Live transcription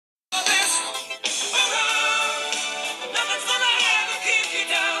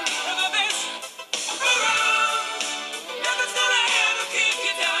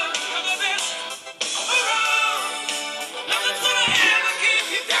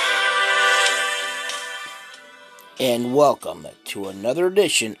and welcome to another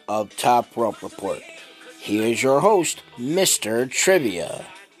edition of Top Rope Report. Here's your host, Mr. Trivia.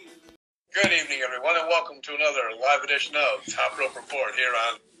 Good evening, everyone, and welcome to another live edition of Top Rope Report here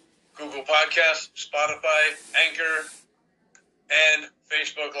on Google Podcasts, Spotify, Anchor, and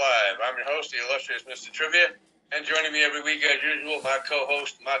Facebook Live. I'm your host, the illustrious Mr. Trivia, and joining me every week, as usual, my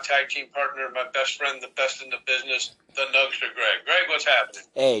co-host, my tag team partner, my best friend, the best in the business, the Nugster Greg. Greg, what's happening?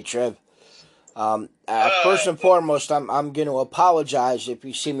 Hey, Triv. First and foremost, I'm going to apologize if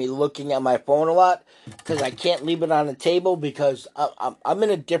you see me looking at my phone a lot, because I can't leave it on the table because I'm in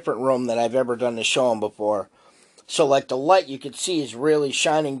a different room than I've ever done the show in before. So, like, the light you can see is really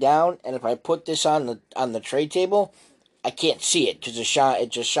shining down, and if I put this on the tray table, I can't see it because it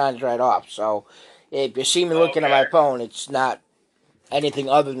just shines right off. So, if you see me looking at my phone, it's not anything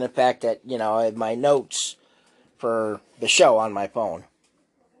other than the fact that, I have my notes for the show on my phone.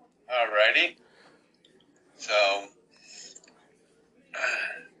 Alrighty. So,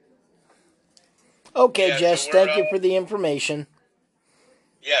 okay, Jess, thank you for the information.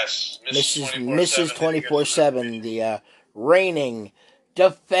 Yes, Mrs. 24/7, the reigning,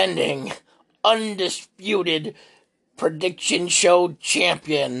 defending, undisputed prediction show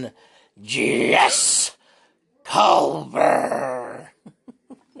champion, Jess Culver.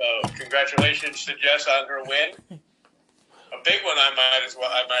 So, congratulations to Jess on her win. A big one, I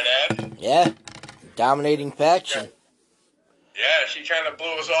might add. Yeah, dominating faction. Yeah, she kind of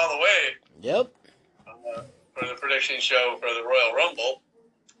blew us all the way. Yep. For the prediction show for the Royal Rumble.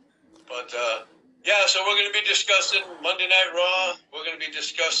 But, so we're going to be discussing Monday Night Raw. We're going to be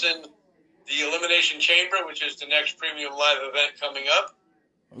discussing the Elimination Chamber, which is the next premium live event coming up.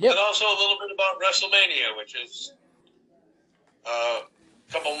 Yep. And also a little bit about WrestleMania, which is a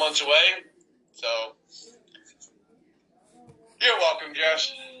couple months away. So, you're welcome,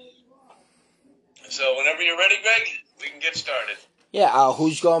 Jess. So, whenever you're ready, Greg, we can get started. Yeah,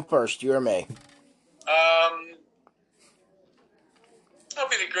 who's going first, you or me? I'll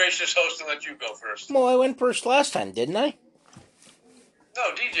be the gracious host and let you go first. Well, I went first last time, didn't I?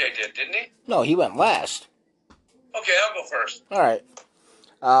 No, DJ did, didn't he? No, he went last. Okay, I'll go first. All right.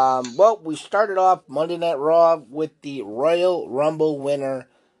 Well, we started off Monday Night Raw with the Royal Rumble winner,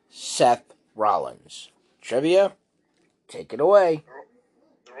 Seth Rollins. Trivia, take it away.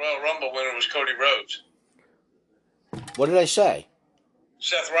 The Royal Rumble winner was Cody Rhodes. What did I say?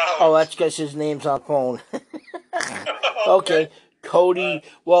 Seth Rollins. Oh, that's because his name's on phone. Okay. Cody.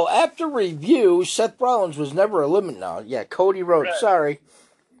 Well, after review, Seth Rollins was never eliminated. No, yeah, Cody Rhodes. Right. Sorry.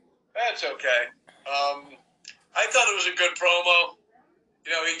 That's okay. I thought it was a good promo.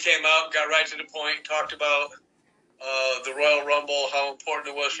 He came out, got right to the point, talked about the Royal Rumble, how important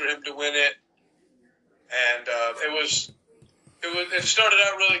it was for him to win it, and it started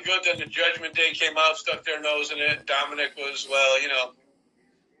out really good. Then the Judgment Day came out, stuck their nose in it. Dominic was,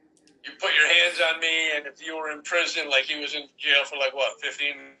 you put your hands on me, and if you were in prison, like he was in jail for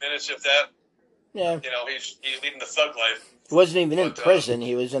 15 minutes, if that. Yeah. He's leading the thug life. He wasn't even in prison.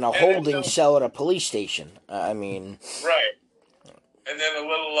 He was in a holding cell at a police station. Right. And then a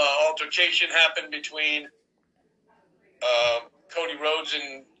little altercation happened between Cody Rhodes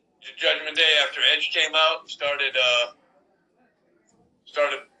and Judgment Day after Edge came out, started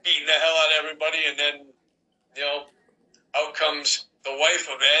beating the hell out of everybody, and then, out comes the wife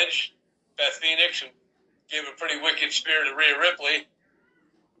of Edge, Beth Phoenix, and gave a pretty wicked spear to Rhea Ripley.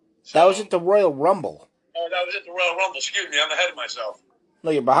 So, that was at the Royal Rumble. Oh, that was at the Royal Rumble. Excuse me, I'm ahead of myself. No,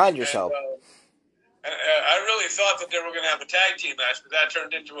 you're behind yourself. And I really thought that they were going to have a tag team match, but that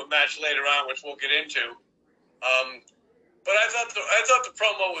turned into a match later on, which we'll get into. But I thought the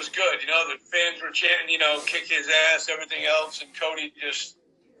promo was good. The fans were chanting, kick his ass, everything else, and Cody just,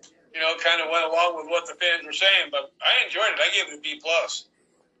 kind of went along with what the fans were saying. But I enjoyed it. I gave it a B+.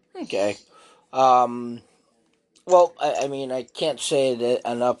 Okay. Well, I can't say it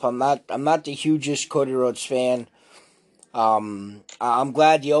enough. I'm not the hugest Cody Rhodes fan. I'm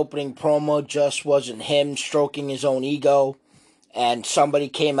glad the opening promo just wasn't him stroking his own ego, and somebody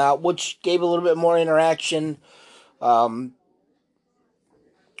came out, which gave a little bit more interaction,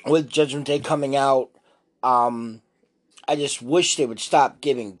 with Judgment Day coming out. I just wish they would stop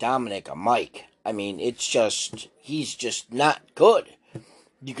giving Dominic a mic. He's just not good.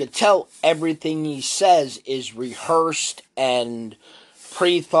 You could tell everything he says is rehearsed and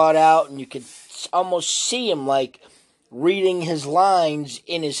pre-thought out, and you could almost see him reading his lines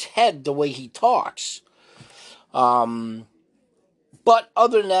in his head the way he talks. But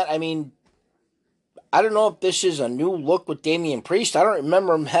other than that, I don't know if this is a new look with Damian Priest. I don't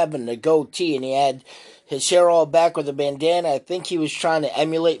remember him having a goatee, and he had his hair all back with a bandana. I think he was trying to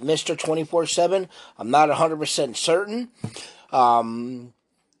emulate Mr. 24/7. I'm not 100% certain.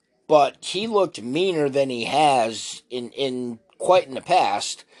 But he looked meaner than he has in quite in the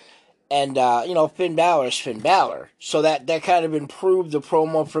past. And, Finn Balor is Finn Balor. So that kind of improved the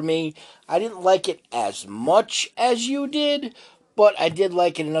promo for me. I didn't like it as much as you did, but I did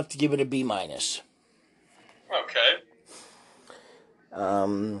like it enough to give it a B-. Okay.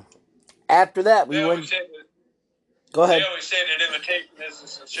 After that, we went... Go ahead. They always say that imitation is the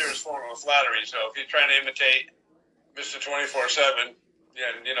sincerest form of flattery. So if you're trying to imitate Mr. 24/7,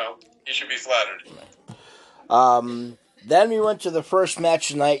 yeah, you should be flattered. Then we went to the first match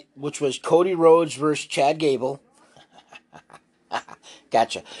tonight, which was Cody Rhodes versus Chad Gable.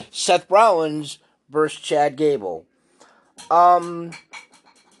 Gotcha. Seth Rollins versus Chad Gable.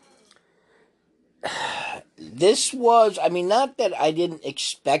 This was, not that I didn't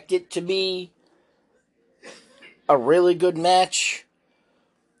expect it to be a really good match,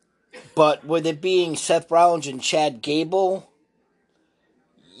 but with it being Seth Rollins and Chad Gable,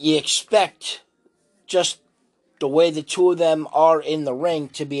 you expect just the way the two of them are in the ring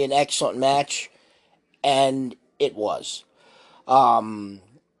to be an excellent match, and it was. Chad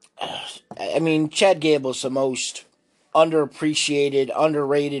Gable's the most underappreciated,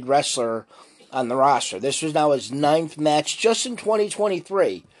 underrated wrestler on the roster. This was now his 9th match just in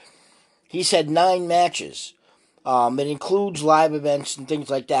 2023. He's had 9 matches. It includes live events and things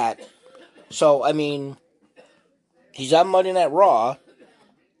like that. So, he's on Monday Night Raw.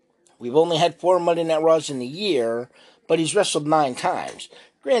 We've only had 4 Monday Night Raws in the year, but he's wrestled 9 times.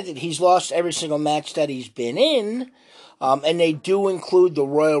 Granted, he's lost every single match that he's been in, and they do include the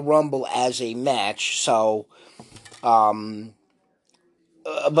Royal Rumble as a match, so, but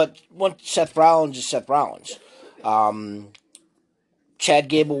once Seth Rollins is Seth Rollins. Chad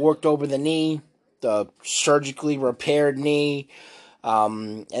Gable worked over the knee, the surgically repaired knee,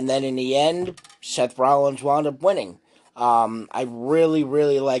 and then in the end, Seth Rollins wound up winning. I really,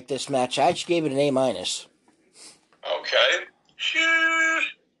 really like this match. I actually gave it an A-. Okay.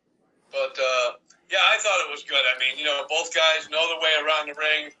 But, I thought it was good. Both guys know their way around the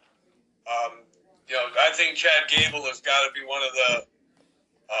ring. I think Chad Gable has got to be one of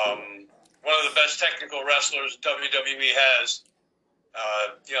the best technical wrestlers WWE has.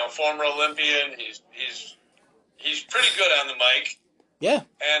 Former Olympian. He's pretty good on the mic. Yeah.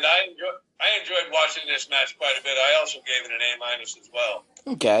 And I enjoyed watching this match quite a bit. I also gave it an A- as well.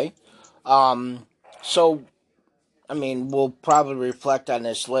 Okay. So, we'll probably reflect on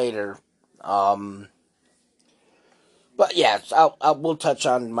this later. But yes, we'll touch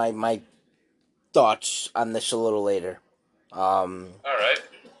on my thoughts on this a little later. All right.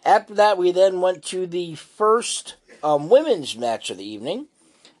 After that, we then went to the first women's match of the evening,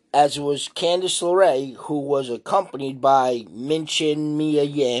 as it was Candice LeRae, who was accompanied by Minchin Mia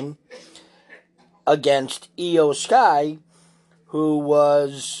Yim, against Io Sky, who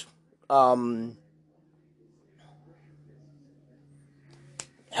was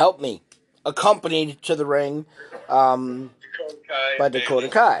accompanied to the ring by Dakota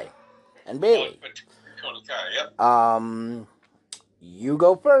Kai and Bayley. Dakota Kai, yep. You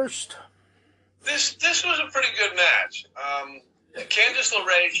go first. This was a pretty good match. Candice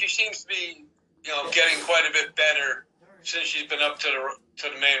LeRae, she seems to be, getting quite a bit better since she's been up to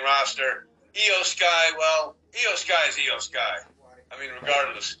the main roster. Io Sky, well, Io Sky is Io Sky.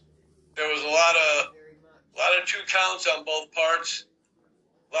 Regardless, there was a lot of 2 counts on both parts,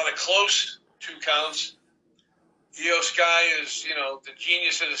 a lot of close 2 counts. Io Sky is, the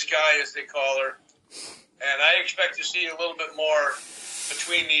genius of the sky, as they call her, and I expect to see a little bit more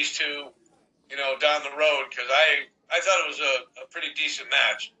between these two, down the road, because I thought it was a pretty decent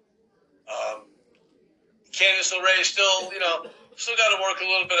match. Candice LeRae still got to work a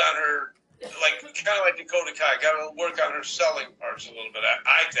little bit on her, kind of like Dakota Kai, got to work on her selling parts a little bit,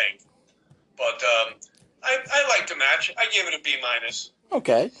 I think. But I liked the match. I gave it a B-.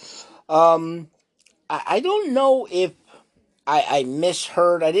 Okay. I don't know if I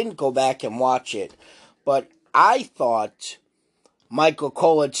misheard. I didn't go back and watch it, but I thought Michael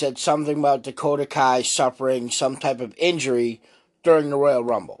Cole had said something about Dakota Kai suffering some type of injury during the Royal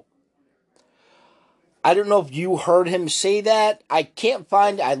Rumble. I don't know if you heard him say that. I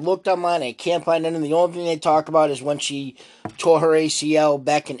looked online, I can't find anything. The only thing they talk about is when she tore her ACL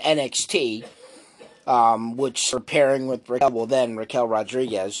back in NXT, which repairing with Raquel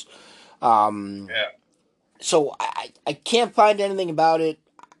Rodriguez. So I can't find anything about it,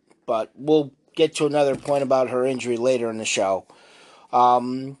 but we'll get to another point about her injury later in the show.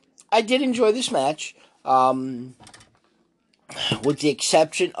 I did enjoy this match. with the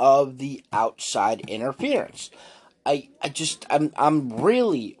exception of the outside interference. I'm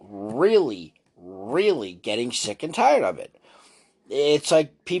really, really, really getting sick and tired of it. It's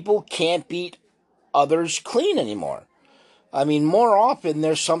like people can't beat others clean anymore. I mean, more often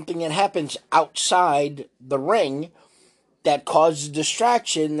there's something that happens outside the ring that causes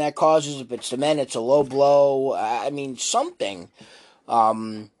distraction, that causes, if it's the men, it's a low blow, I mean, something.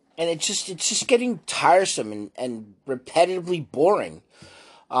 And it's just getting tiresome and repetitively boring.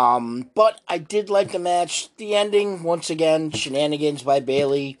 But I did like the match. The ending, once again, shenanigans by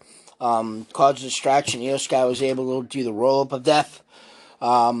Bayley, caused distraction. Io Sky was able to do the roll-up of death.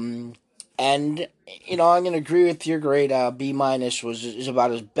 And, I'm going to agree with your grade. B- is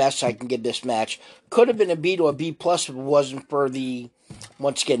about as best I can give this match. Could have been a B to a B plus if it wasn't for the,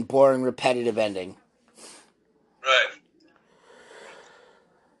 once again, boring, repetitive ending. Right.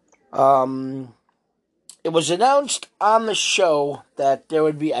 It was announced on the show that there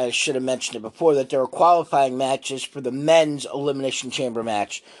would be, I should have mentioned it before, that there were qualifying matches for the men's Elimination Chamber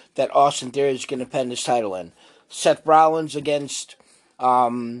match that Austin Theory is going to defend his title in. Seth Rollins against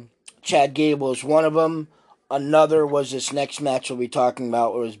Chad Gable is one of them. Another was this next match we'll be talking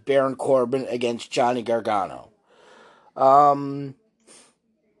about. It was Baron Corbin against Johnny Gargano.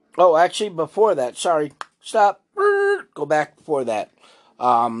 Actually, before that, sorry. Stop. Go back before that.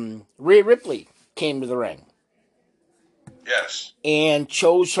 Rhea Ripley came to the ring. Yes. And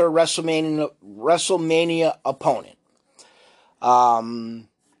chose her WrestleMania opponent. Her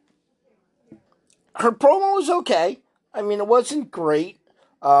promo was okay. I mean, it wasn't great.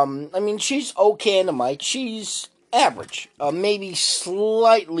 She's okay in the mic. She's average. Maybe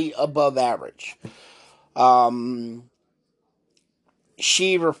slightly above average.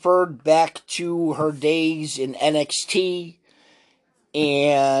 She referred back to her days in NXT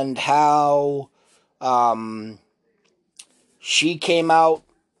and how she came out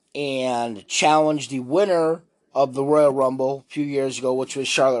and challenged the winner of the Royal Rumble a few years ago, which was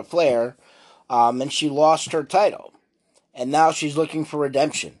Charlotte Flair, and she lost her title. And now she's looking for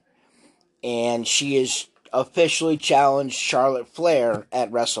redemption. And she has officially challenged Charlotte Flair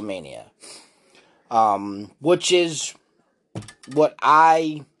at WrestleMania. Which is what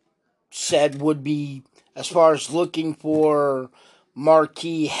I said would be, as far as looking for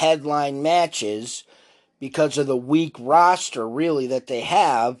marquee headline matches, because of the weak roster, really, that they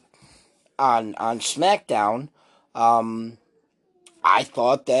have on SmackDown, I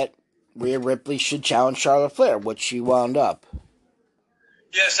thought that Rhea Ripley should challenge Charlotte Flair, which she wound up.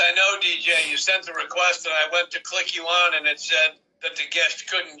 Yes, I know, DJ. You sent the request, and I went to click you on, and it said that the guest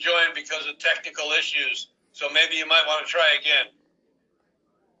couldn't join because of technical issues. So maybe you might want to try again.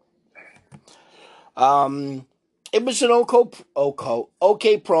 It was an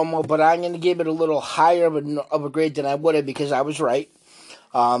okay promo, but I'm going to give it a little higher of a grade than I would have because I was right.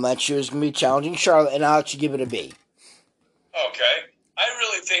 That she was going to be challenging Charlotte, and I'll actually give it a B. Okay, I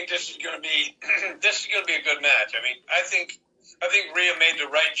really think this is going to be a good match. I mean, I think Rhea made the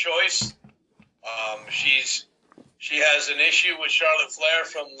right choice. She has an issue with Charlotte Flair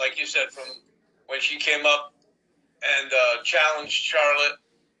from, like you said, from when she came up and challenged Charlotte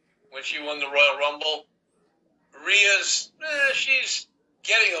when she won the Royal Rumble. Rhea's she's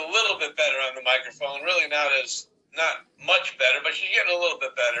getting a little bit better on the microphone. Really not much better, but she's getting a little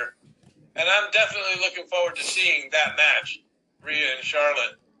bit better. And I'm definitely looking forward to seeing that match, Rhea and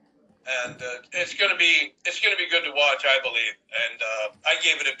Charlotte. And it's gonna be good to watch, I believe. And I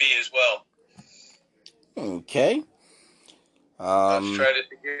gave it a B as well. Okay. Let's try this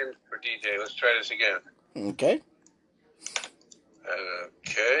again for DJ. Let's try this again. Okay.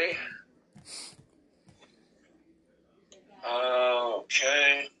 Okay.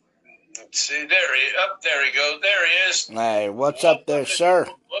 Okay. Let's see. There he goes. There he is. Hey, what's up there, sir?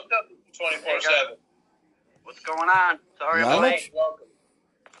 What's up, 24/7? What's going on? Sorry Not I'm much. late. Welcome.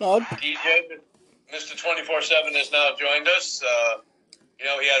 No. DJ, Mr. 24/7 has now joined us.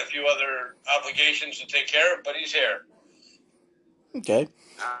 He had a few other obligations to take care of, but he's here. Okay.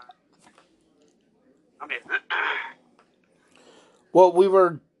 I'm here. Well,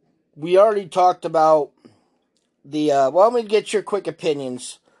 we already talked about the. I'm going to get your quick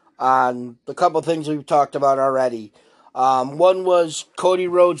opinions on the couple things we've talked about already. One was Cody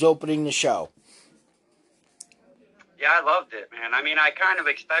Rhodes opening the show. Yeah, I loved it, man. I mean, I kind of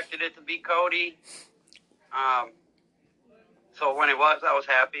expected it to be Cody. So when it was, I was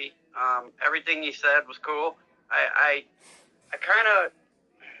happy. Everything he said was cool. I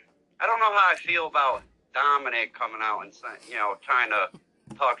don't know how I feel about Dominic coming out and trying to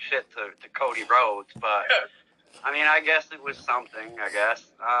talk shit to Cody Rhodes, but I mean, I guess it was something. I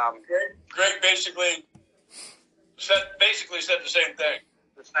guess. Greg basically basically said the same thing.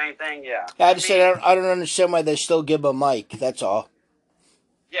 The same thing, yeah. I just said I don't understand why they still give a mic. That's all.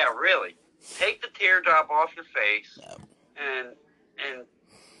 Yeah, really. Take the teardrop off your face and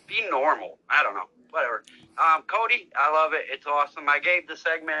be normal. I don't know. Whatever. Cody, I love it. It's awesome. I gave the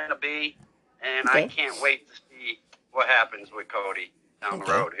segment a B, and I can't wait to see what happens with Cody down the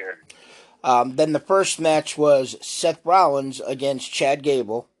road here. Then the first match was Seth Rollins against Chad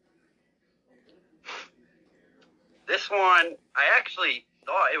Gable. This one, I actually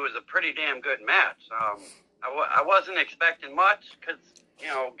thought it was a pretty damn good match. I wasn't expecting much because, you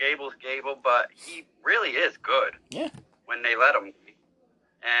know, Gable's Gable, but he really is good. Yeah. When they let him.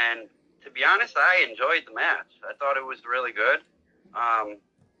 And to be honest, I enjoyed the match. I thought it was really good.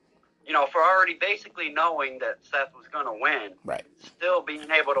 You know, for already basically knowing that Seth was going to win, right? Still being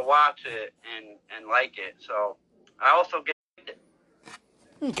able to watch it and like it. So I also get it.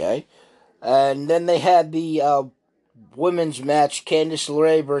 Okay. And then they had the women's match, Candice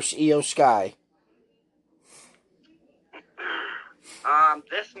LeRae versus Io Sky.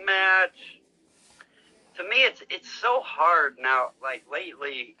 This match, to me, it's so hard now, like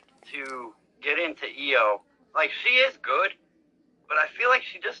lately, to get into Io. Like, she is good, but I feel like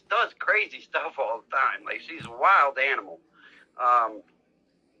she just does crazy stuff all the time. Like, she's a wild animal.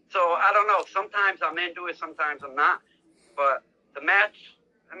 So I don't know. Sometimes I'm into it, sometimes I'm not. But the match,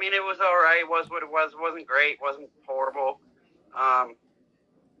 I mean, it was all right. It was what it was. It wasn't great. It wasn't horrible. I'll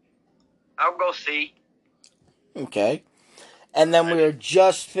go C. Okay. And then we were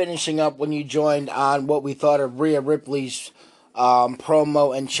just finishing up when you joined on what we thought of Rhea Ripley's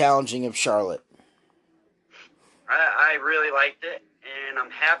promo and challenging of Charlotte. I really liked it, and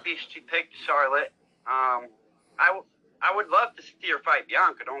I'm happy she picked Charlotte. I would love to see her fight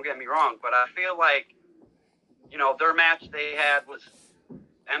Bianca, don't get me wrong, but I feel like, you know, their match they had was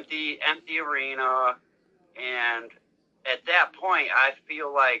empty arena, and at that point, I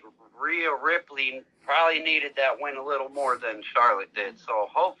feel like Rhea Ripley probably needed that win a little more than Charlotte did. So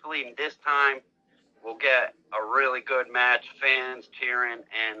hopefully this time we'll get a really good match, fans cheering,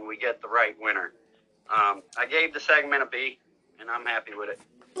 and we get the right winner. I gave the segment a B, and I'm happy with it.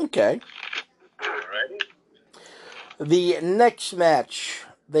 Okay. Alrighty. The next match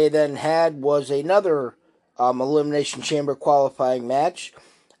they then had was another Elimination Chamber qualifying match,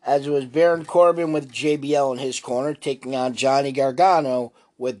 as it was Baron Corbin with JBL in his corner, taking on Johnny Gargano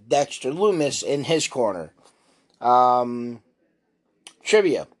with Dexter Lumis in his corner.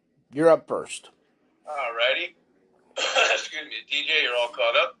 Trivia, you're up first. Alrighty. Excuse me, DJ, you're all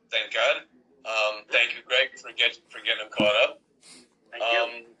caught up. Thank God. Thank you, Greg, for getting them caught up. Thank you.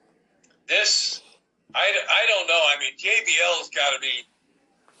 I don't know. I mean, JBL's got to be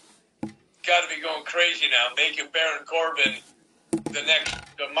going crazy now, making Baron Corbin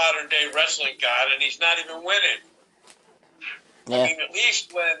the modern day wrestling god, and he's not even winning. Yeah. I mean, at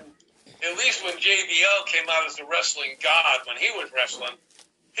least when JBL came out as the wrestling god, when he was wrestling,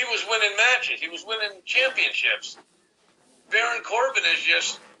 he was winning matches. He was winning championships. Baron Corbin is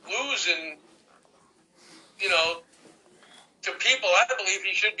just losing, you know, to people I believe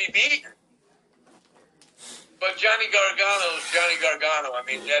he should be beaten. But Johnny Gargano's Johnny Gargano. I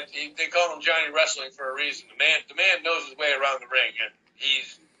mean, they call him Johnny Wrestling for a reason. The man knows his way around the ring, and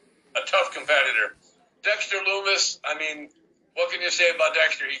he's a tough competitor. Dexter Lumis, I mean, what can you say about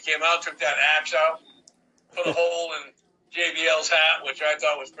Dexter? He came out, took that axe out, put a hole in JBL's hat, which I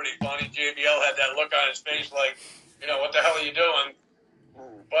thought was pretty funny. JBL had that look on his face like, you know, what the hell are you doing?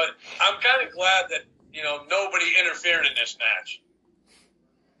 But I'm kind of glad that, you know, nobody interfered in this match.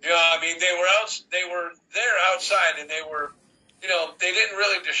 You know, I mean, they were there outside, and they were, you know, they didn't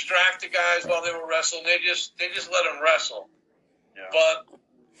really distract the guys while they were wrestling. They just let them wrestle. Yeah. But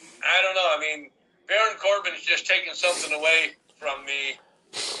I don't know. I mean, Baron Corbin's just taking something away from me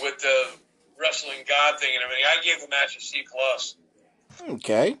with the wrestling god thing and everything. I gave the match a C+.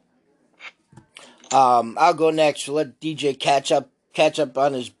 Okay. I'll go next. Let DJ catch up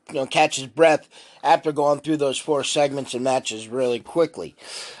on his, catch his breath after going through those 4 segments and matches really quickly.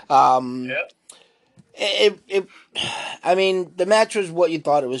 I mean, the match was what you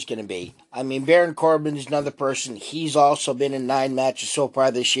thought it was going to be. I mean, Baron Corbin is another person. He's also been in 9 matches so far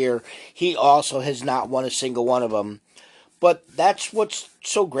this year. He also has not won a single one of them. But that's what's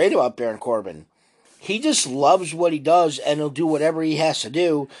so great about Baron Corbin. He just loves what he does, and he'll do whatever he has to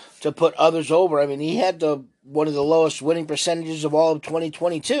do to put others over. I mean, he had one of the lowest winning percentages of all of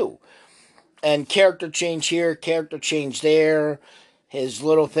 2022. And character change here, character change there. His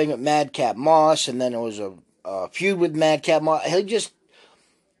little thing with Madcap Moss, and then it was a feud with Madcap Moss. He just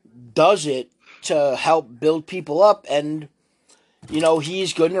does it to help build people up. And,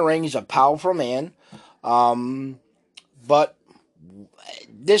 he's good in the ring. He's a powerful man. but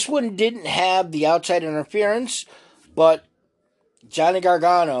this one didn't have the outside interference, but Johnny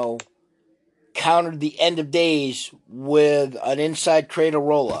Gargano countered the end of days with an inside cradle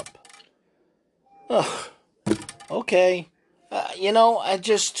roll-up. Ugh. Okay. I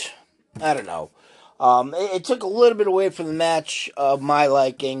don't know. It took a little bit away from the match of my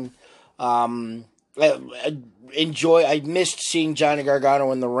liking. I missed seeing Johnny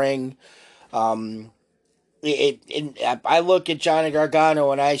Gargano in the ring. I look at Johnny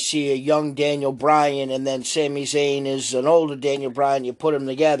Gargano and I see a young Daniel Bryan, and then Sami Zayn is an older Daniel Bryan. You put them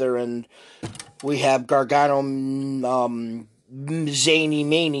together, and we have Gargano Zany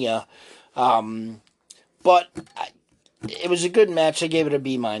Mania. But it was a good match. I gave it a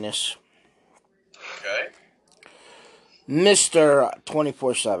B-. Okay. Mr.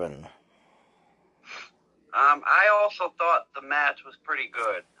 24/7. I also thought the match was pretty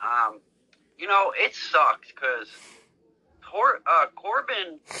good. It sucks because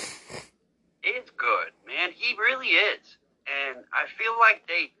Corbin is good, man. He really is. And I feel like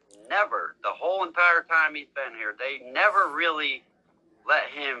they never, the whole entire time he's been here, they never really let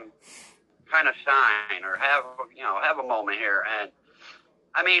him kind of shine or have a moment here. And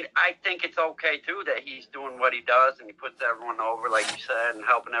I mean, I think it's okay too that he's doing what he does and he puts everyone over, like you said, and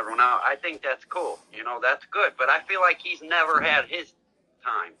helping everyone out. I think that's cool. That's good. But I feel like he's never had his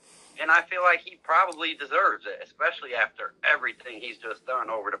time. And I feel like he probably deserves it, especially after everything he's just done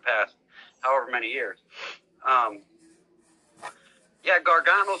over the past however many years.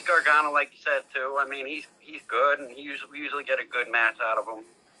 Gargano's Gargano, like you said, too. I mean, he's good, and we usually get a good match out of him.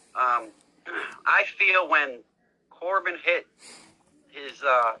 I feel when Corbin hit his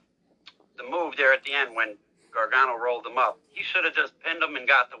the move there at the end when Gargano rolled him up, he should have just pinned him and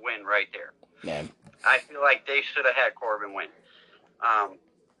got the win right there. Yeah. I feel like they should have had Corbin win.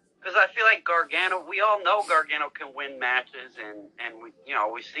 Because I feel like Gargano, we all know Gargano can win matches, and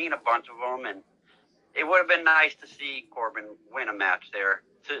we've seen a bunch of them, and it would have been nice to see Corbin win a match there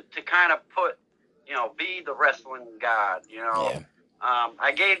to kind of put, be the wrestling god, Yeah.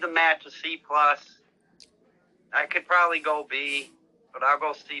 I gave the match a C+. I could probably go B, but I'll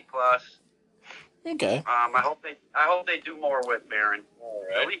go C+. Okay. I hope they do more with Baron. All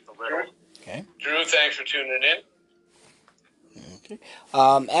right. At least a little. Okay. Drew, thanks for tuning in. Okay.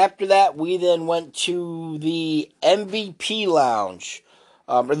 After that, we then went to the MVP lounge,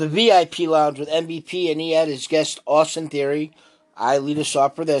 or the VIP lounge with MVP, and he had his guest Austin Theory. I lead us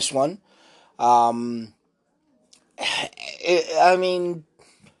off for this one. Austin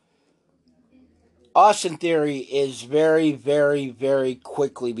Theory is very, very, very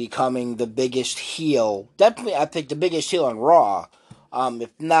quickly becoming the biggest heel. Definitely, I think the biggest heel on Raw, if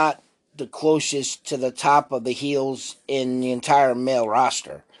not the closest to the top of the heels in the entire male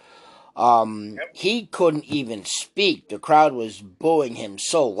roster. He couldn't even speak. The crowd was booing him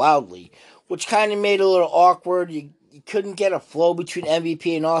so loudly, which kind of made it a little awkward. You couldn't get a flow between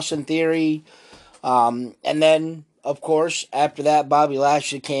MVP and Austin Theory. And then, of course, after that, Bobby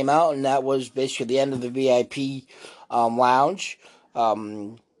Lashley came out, and that was basically the end of the VIP lounge.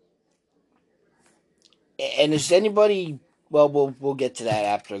 And is anybody... Well, we'll get to that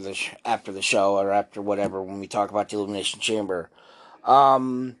after the show, or after whatever, when we talk about the Elimination Chamber. But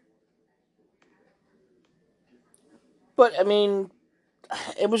I mean,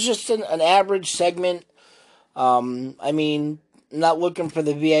 it was just an average segment. Not looking for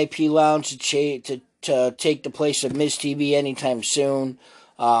the VIP lounge to take the place of Miz TV anytime soon.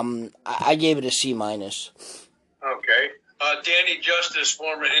 I gave it a C-. Okay. Danny Justice,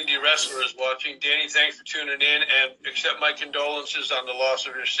 former indie wrestler, is watching. Danny, thanks for tuning in, and accept my condolences on the loss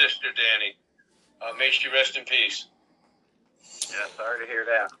of your sister, Danny. May she rest in peace. Yeah, sorry to hear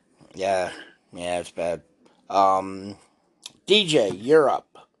that. Yeah, it's bad. DJ, you're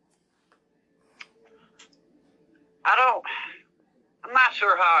up. I'm not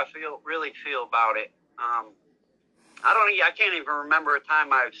sure how I really feel about it. I can't even remember a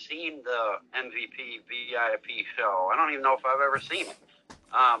time I've seen the MVP VIP show. I don't even know if I've ever seen it.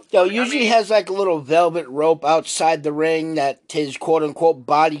 Usually has like a little velvet rope outside the ring that his quote-unquote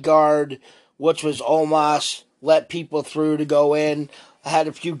bodyguard, which was Omos, let people through to go in. I had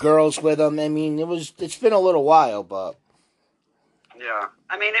a few girls with him. I mean, it's been a little while, but... Yeah.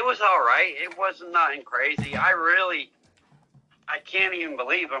 I mean, it was all right. It wasn't nothing crazy. I can't even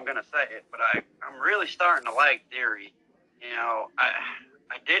believe I'm going to say it, but I'm really starting to like Theory.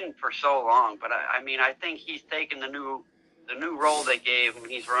 I didn't for so long, but I think he's taken the new role they gave him.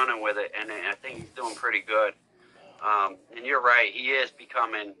 He's running with it, and I think he's doing pretty good. And you're right, he is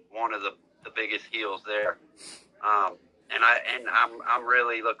becoming one of the biggest heels there. and I'm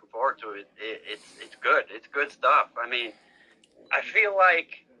really looking forward to it. It's good. It's good stuff. I mean, I feel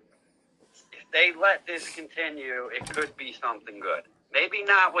like if they let this continue, it could be something good. Maybe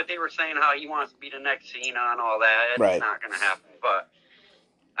not what they were saying, how he wants to be the next Cena and all that. It's Right. not going to happen. But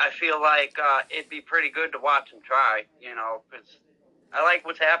I feel like it'd be pretty good to watch him try, because I like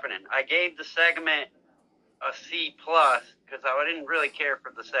what's happening. I gave the segment a C+, because I didn't really care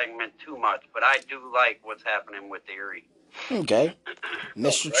for the segment too much, but I do like what's happening with Theory. Okay.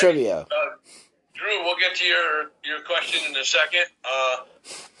 Mr. Right. Trivia. Drew, we'll get to your question in a second.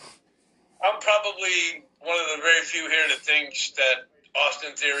 I'm probably one of the very few here that thinks that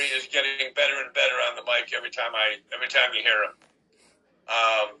Austin Theory is getting better and better on the mic every time you hear him.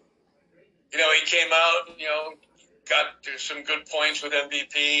 He came out, got to some good points with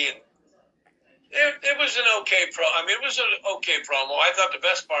MVP, and it was an okay it was an okay promo. I thought the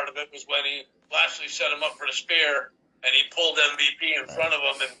best part of it was when he Lashley set him up for the spear, and he pulled MVP in front of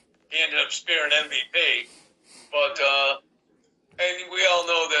him, and he ended up spearing MVP. But and we all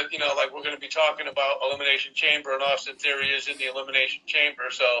know that, we're going to be talking about Elimination Chamber, and Austin Theory is in the Elimination Chamber,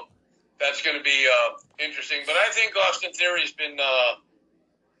 so that's going to be interesting. But I think Austin Theory's been,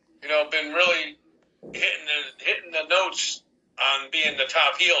 been really hitting the notes on being the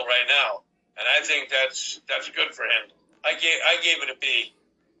top heel right now, and I think that's good for him. I gave it a B.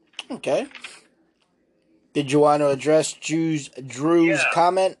 Okay. Did you want to address Drew's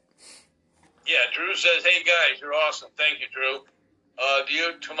comment? Yeah, Drew says, "Hey guys, you're awesome. Thank you, Drew. Do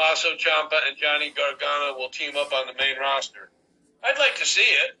you, Tommaso Ciampa and Johnny Gargano will team up on the main roster? I'd like to see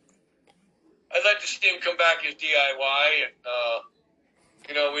it. I'd like to see him come back as DIY,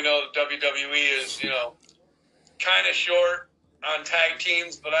 and we know WWE is kind of short on tag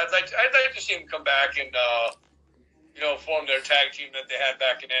teams, but I'd like to see him come back and form their tag team that they had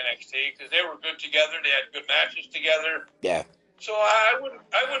back in NXT, because they were good together. They had good matches together. Yeah. So I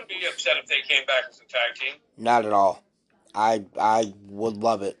wouldn't be upset if they came back as a tag team. Not at all. I would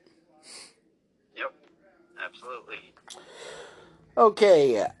love it. Yep, absolutely.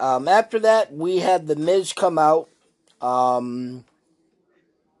 Okay, after that, we had The Miz come out and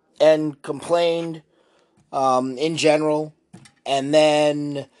complained in general. And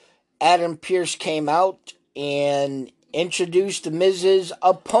then Adam Pearce came out and introduced The Miz's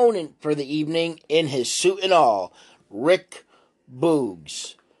opponent for the evening in his suit and all, Rick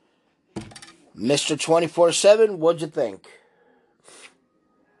Boogs. Mr. 24/7, what'd you think?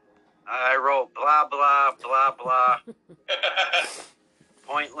 I wrote blah, blah, blah, blah.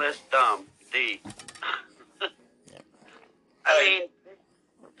 Pointless, dumb, D. I mean,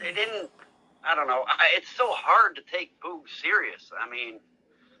 they didn't, I don't know. It's so hard to take Boogs serious. I mean,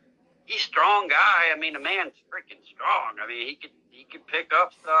 he's a strong guy. I mean, the man's freaking strong. I mean, he could pick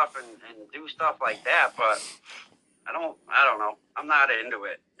up stuff and do stuff like that, but I don't know. I'm not into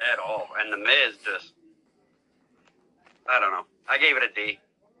it at all. And The Miz just, I don't know. I gave it a D.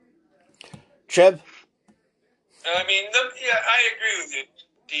 Triv? I mean, I agree with you,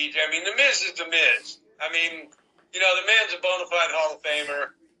 DJ. I mean, The Miz is The Miz. I mean, the man's a bona fide Hall of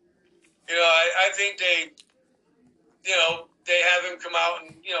Famer. I think they have him come out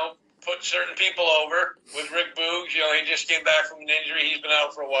and, put certain people over with Rick Boogs. He just came back from an injury. He's been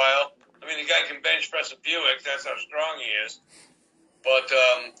out for a while. I mean, the guy can bench press a Buick. That's how strong he is. But,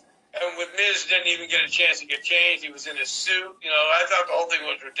 and with Miz, didn't even get a chance to get changed. He was in his suit. I thought the whole thing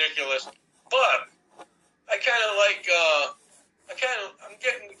was ridiculous. But I kind of like, I'm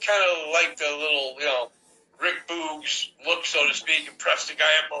getting kind of like the little, Rick Boogs look, so to speak, and press the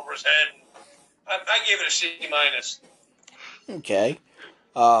guy up over his head. I gave it a C-. Okay.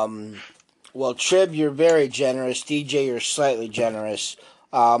 Well, Triv, you're very generous. DJ, you're slightly generous.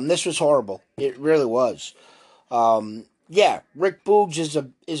 This was horrible. It really was. Yeah, Rick Boogs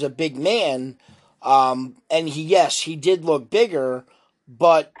is a big man, and he did look bigger,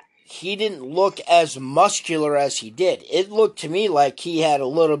 but he didn't look as muscular as he did. It looked to me like he had a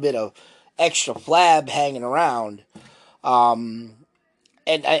little bit of extra flab hanging around. And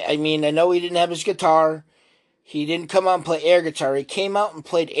I mean, I know he didn't have his guitar. He didn't come out and play air guitar. He came out and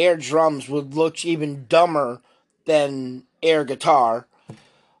played air drums, which looks even dumber than air guitar.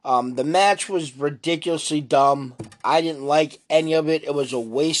 The match was ridiculously dumb. I didn't like any of it. It was a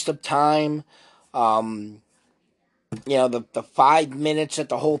waste of time. The 5 minutes that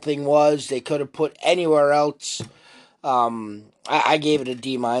the whole thing was, they could have put anywhere else. I gave it a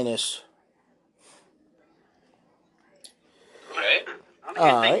D-. Okay. I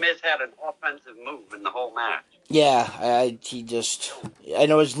don't think Miz had an offensive move in the whole match. Yeah, I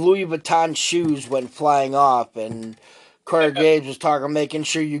know his Louis Vuitton shoes went flying off, and Corey Graves was talking, making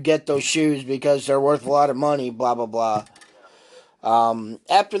sure you get those shoes because they're worth a lot of money, blah, blah, blah.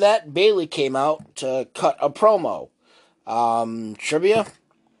 After that, Bailey came out to cut a promo. Trivia,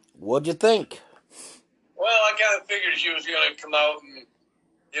 what'd you think? Well, I kind of figured she was going to come out and,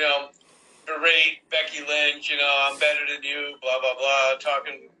 berate Becky Lynch, I'm better than you, blah, blah, blah,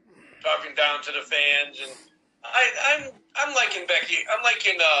 talking down to the fans. And I'm liking Becky. I'm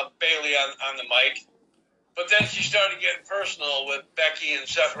liking Bailey on the mic. But then she started getting personal with Becky and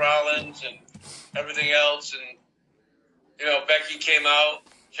Seth Rollins and everything else. And, Becky came out,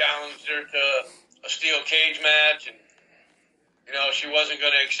 challenged her to a steel cage match. And, she wasn't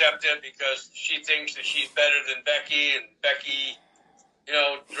going to accept it because she thinks that she's better than Becky. And Becky,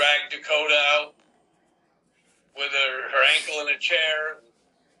 dragged Dakota out with her ankle in a chair.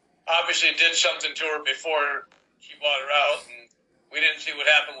 Obviously did something to her before she brought her out. And we didn't see what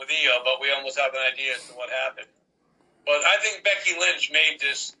happened with Io, but we almost have an idea as to what happened. But I think Becky Lynch made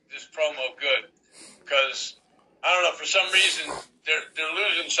this promo good because, I don't know, for some reason, they're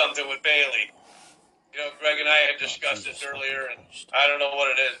losing something with Bailey. Greg and I had discussed this earlier, and I don't know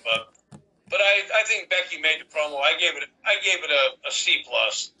what it is, but I think Becky made the promo. I gave it a C+.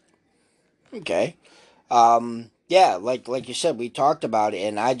 Okay. Yeah, like you said, we talked about it,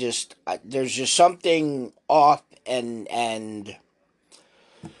 and there's just something off and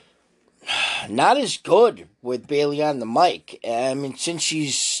not as good with Bailey on the mic. I mean, since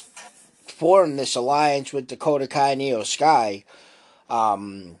she's formed this alliance with Dakota Kai and Io Sky,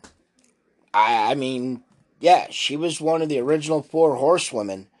 I mean, yeah, she was one of the original 4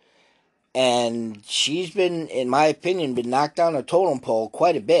 horsewomen, and she's been, in my opinion, been knocked down a totem pole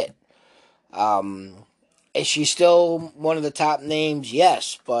quite a bit. Is she still one of the top names?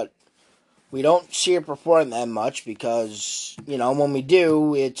 Yes, but we don't see her perform that much because, when we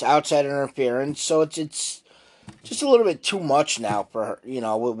do, it's outside interference, so it's just a little bit too much now for her,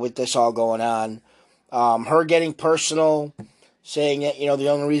 with this all going on. Her getting personal, saying that, the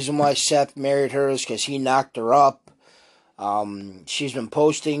only reason why Seth married her is because he knocked her up. She's been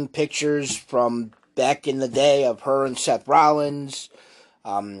posting pictures from back in the day of her and Seth Rollins.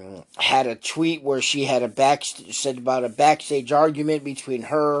 Had a tweet where she had said about a backstage argument between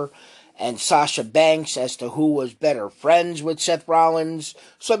her and Sasha Banks as to who was better friends with Seth Rollins.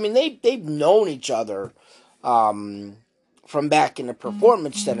 So, I mean, they've known each other from back in the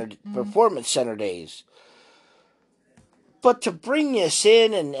Performance Center days. But to bring this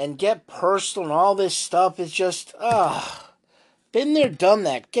in and get personal and all this stuff is just, been there, done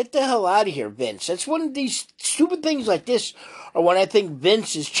that. Get the hell out of here, Vince. That's one of these stupid things like this, or when I think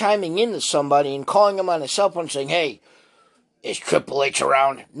Vince is chiming into somebody and calling him on his cell phone saying, hey, is Triple H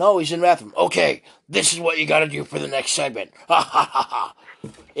around? No, he's in the bathroom. Okay, this is what you gotta do for the next segment. Ha ha ha ha.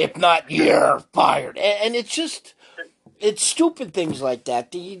 If not, you're fired. And it's just, it's stupid things like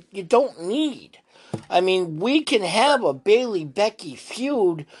that you don't need. I mean, we can have a Bailey-Becky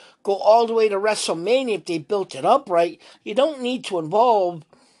feud go all the way to WrestleMania if they built it up right. You don't need to involve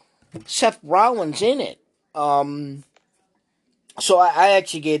Seth Rollins in it. So I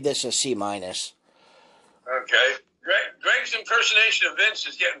actually gave this a C-. Okay. Greg's impersonation of Vince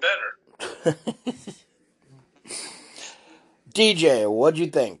is getting better. DJ, what'd you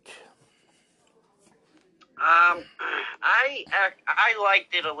think? I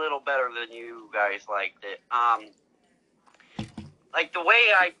liked it a little better than you guys liked it. Like the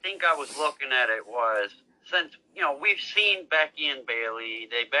way I think I was looking at it was, since, we've seen Becky and Bailey,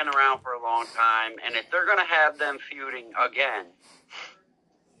 they've been around for a long time, and if they're going to have them feuding again,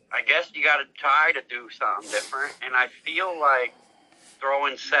 I guess you got to try to do something different, and I feel like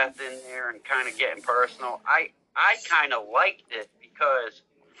throwing Seth in there and kind of getting personal, I kind of liked it because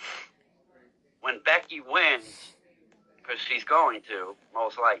when Becky wins, because she's going to,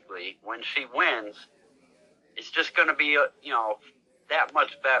 most likely, when she wins, it's just going to be, that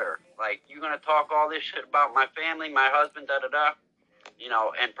much better. Like, you're going to talk all this shit about my family, my husband, da-da-da,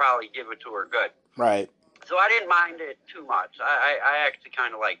 and probably give it to her good. Right. So I didn't mind it too much. I actually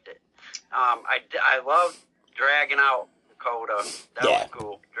kind of liked it. I loved dragging out Dakota. That was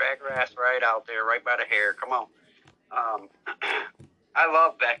cool. Drag her ass right out there, right by the hair. Come on. I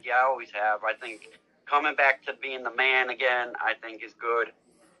love Becky. I always have. I think coming back to being the man again, I think is good.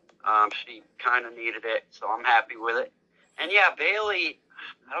 She kind of needed it, so I'm happy with it. And yeah, Bailey,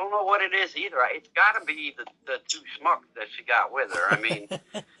 I don't know what it is either. It's got to be the 2 schmucks that she got with her. I mean,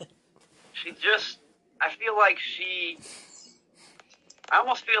 I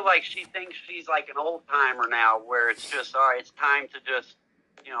almost feel like she thinks she's like an old timer now, where it's just, all right, it's time to just,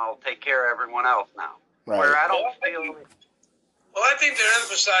 take care of everyone else now. Right. Where I don't feel. Well, I think they're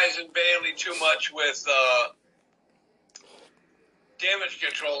emphasizing Bailey too much with Damage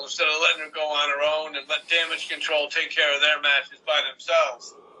Control instead of letting her go on her own and let Damage Control take care of their matches by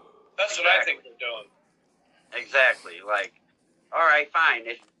themselves. That's what I think they're doing. Exactly. Like, all right, fine.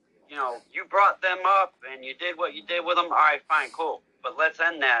 If you brought them up and you did what you did with them, all right, fine, cool. But let's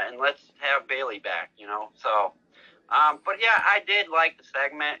end that and let's have Bayley back. So, but yeah, I did like the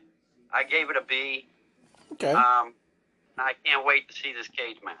segment. I gave it a B. Okay. I can't wait to see this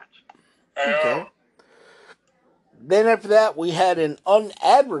cage match. Okay. Then after that, we had an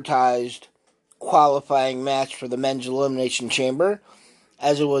unadvertised qualifying match for the Men's Elimination Chamber,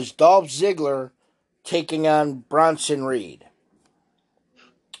 as it was Dolph Ziggler taking on Bronson Reed.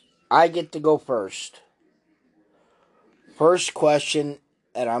 I get to go first. First question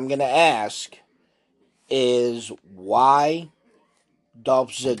that I'm going to ask is, why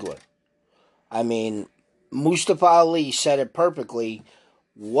Dolph Ziggler? I mean, Mustafa Ali said it perfectly.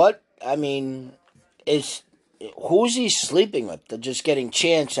 Who's he sleeping with? They're just getting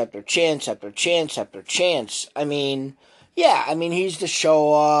chance after chance after chance after chance. I mean, he's the show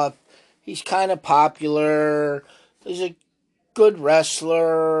off. He's kind of popular. He's a good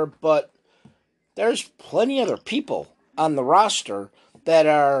wrestler, but there's plenty other people on the roster that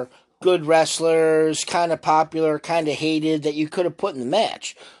are good wrestlers, kind of popular, kind of hated, that you could have put in the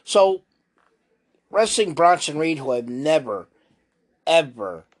match. So, wrestling Bronson Reed, who I've never,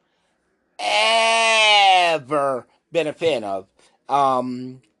 ever been a fan of.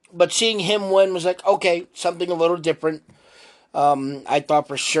 But seeing him win was like, okay, something a little different. I thought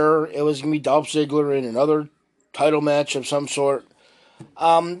for sure it was going to be Dolph Ziggler in another title match of some sort.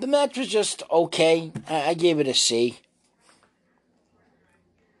 The match was just okay. I gave it a C.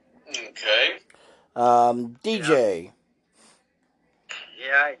 Okay. DJ.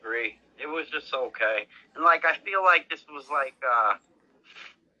 Yeah, I agree. It was just okay. And, I feel like this was like a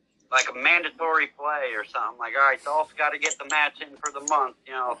mandatory play or something. Like, all right, Dolph's got to get the match in for the month,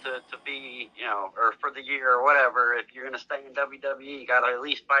 to be, or for the year or whatever. If you're going to stay in WWE, you got to at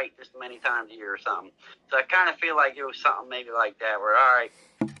least fight this many times a year or something. So I kind of feel like it was something maybe like that where, all right.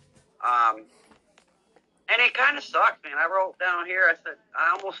 And it kind of sucks, man. I wrote down here, I said,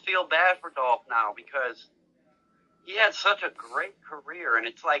 I almost feel bad for Dolph now because he had such a great career, and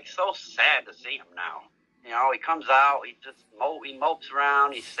it's so sad to see him now. He comes out, he mopes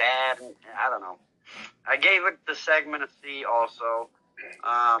around, he's sad, and I don't know. I gave it the segment a C also.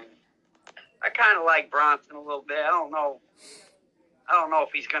 I kind of like Bronson a little bit. I don't know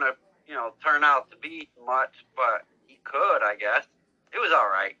if he's gonna, turn out to be much, but he could, I guess. It was all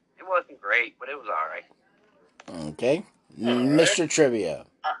right. It wasn't great, but it was all right. Okay. Mr. Trivia.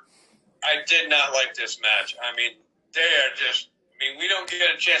 I did not like this match. I mean, they are just... we don't get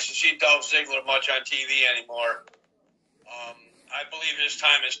a chance to see Dolph Ziggler much on TV anymore. I believe his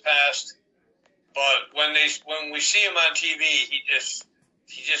time has passed. But when we see him on TV, he just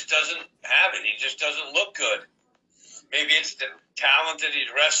doesn't have it. He just doesn't look good. Maybe it's the talent that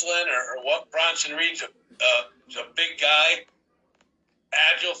he's wrestling or what. Bronson Reed's a big guy,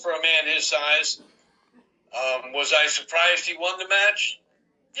 agile for a man his size. Was I surprised he won the match?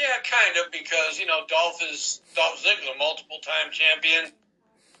 Yeah, kind of, because, Dolph Ziggler, multiple-time champion,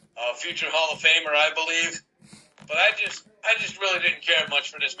 future Hall of Famer, I believe. But I just really didn't care much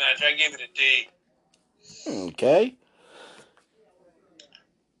for this match. I gave it a D. Okay.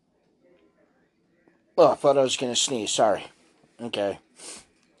 Oh, I thought I was going to sneeze. Sorry. Okay.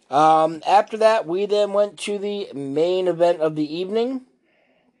 After that, we then went to the main event of the evening,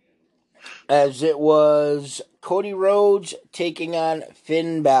 as it was Cody Rhodes taking on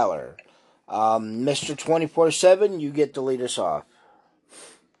Finn Balor. Mr. 24/7, you get to lead us off.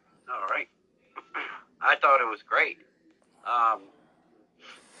 All right. I thought it was great.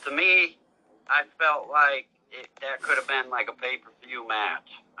 To me, I felt like that could have been like a pay-per-view match.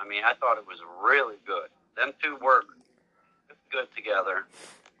 I thought it was really good. Them two worked good together,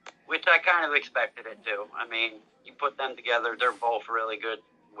 which I kind of expected it to. You put them together, they're both really good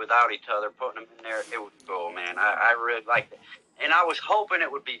without each other. Putting them in there, it was cool, man. I really liked it. And I was hoping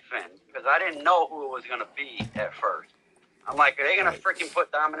it would be Finn, because I didn't know who it was going to be at first. I'm like, are they going to freaking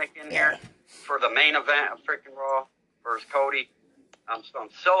put Dominic in here for the main event of freaking Raw versus Cody? I'm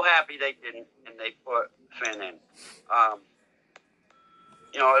so happy they didn't, and they put Finn in.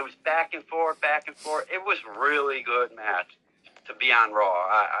 It was back and forth. It was really good match to be on Raw.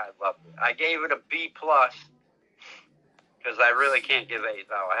 I loved it. I gave it a B+, because I really can't give A's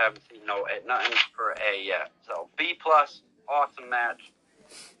out. I haven't seen nothing for A yet. So B+, awesome match,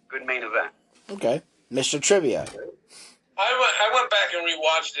 good main event. Okay. Mr. Trivia. I went back and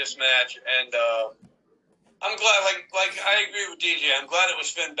rewatched this match, and I'm glad, like I agree with DJ. I'm glad it was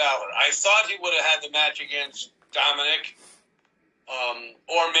Finn Balor. I thought he would have had the match against Dominic,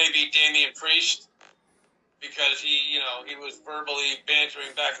 or maybe Damian Priest, because he was verbally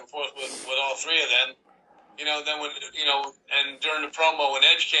bantering back and forth with all three of them. Then when, and during the promo when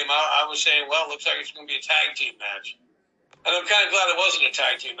Edge came out, I was saying, well, it looks like it's going to be a tag team match. And I'm kind of glad it wasn't a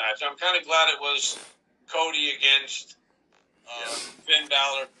tag team match. I'm kind of glad it was Cody against Finn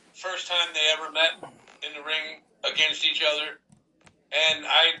Balor. First time they ever met in the ring against each other. And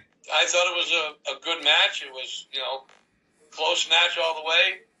I thought it was a good match. It was, close match all the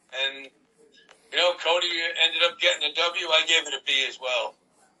way. And, Cody ended up getting a W. I gave it a B as well.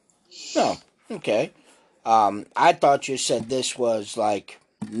 Oh, okay. I thought you said this was like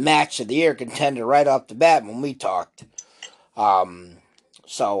match of the year contender right off the bat when we talked.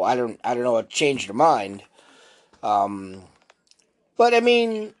 So I don't know what changed your mind. But I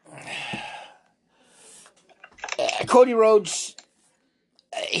mean, Cody Rhodes,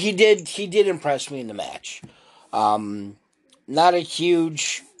 he did impress me in the match. Not a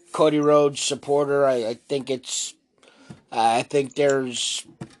huge Cody Rhodes supporter. I think there's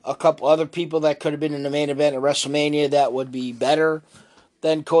a couple other people that could have been in the main event at WrestleMania that would be better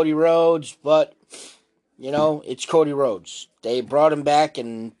than Cody Rhodes, but it's Cody Rhodes. They brought him back,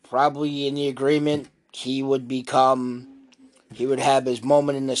 and probably in the agreement, he would have his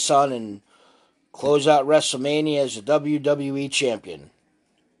moment in the sun and close out WrestleMania as a WWE champion.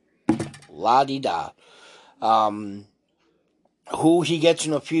 La-di-da. Who he gets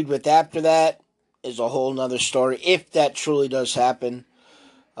in a feud with after that is a whole nother story, if that truly does happen.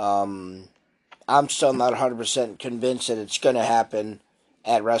 I'm still not 100% convinced that it's going to happen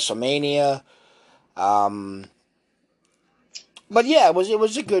at WrestleMania. But yeah, it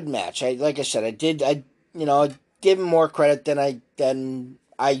was a good match. I give him more credit than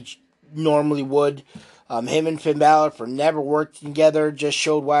I normally would. Him and Finn Balor, for never working together, just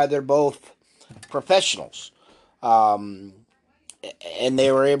showed why they're both professionals. And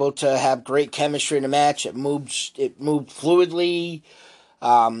they were able to have great chemistry in the match. It moved fluidly.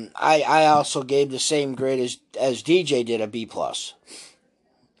 I also gave the same grade as DJ did, a B+.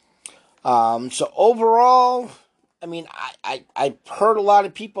 So overall, I mean, I've heard a lot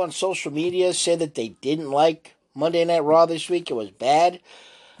of people on social media say that they didn't like Monday Night Raw this week. It was bad.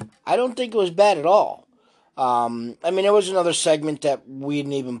 I don't think it was bad at all. I mean, there was another segment that we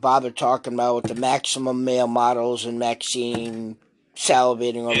didn't even bother talking about with the Maximum Male Models and Maxine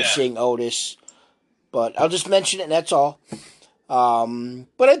salivating over seeing Otis. But I'll just mention it, and that's all.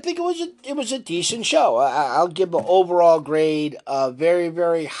 But I think it was a decent show. I'll give an overall grade a very,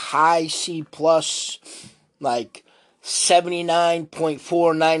 very high C+, like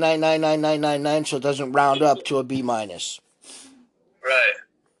 79.4999999, so it doesn't round up to a B-. Right.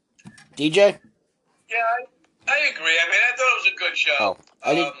 DJ? Yeah, I agree. I mean, I thought it was a good show. Oh,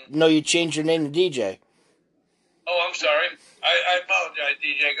 I didn't know you changed your name to DJ. Oh, I'm sorry. I apologize,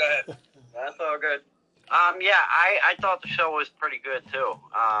 DJ. Go ahead. That's all good. I thought the show was pretty good, too.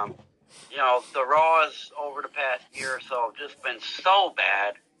 The Raws over the past year or so have just been so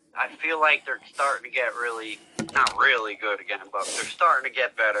bad. I feel like they're starting to get not really good again, but they're starting to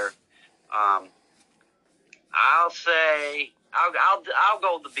get better. I'll say, I'll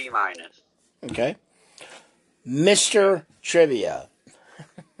go with the B-. Okay. Mr. Trivia.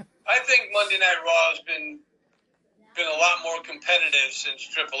 I think Monday Night Raw has been a lot more competitive since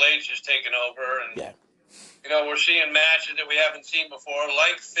Triple H has taken over, and we're seeing matches that we haven't seen before,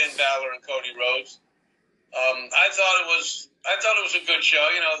 like Finn Balor and Cody Rhodes. I thought it was a good show.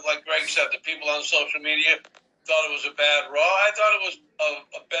 Like Greg said, the people on social media thought it was a bad Raw. I thought it was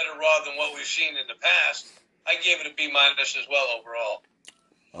a better Raw than what we've seen in the past. I gave it a B- as well overall.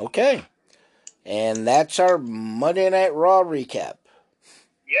 Okay. And that's our Monday Night Raw recap.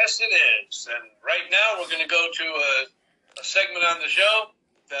 Yes, it is. And right now we're going to go to a segment on the show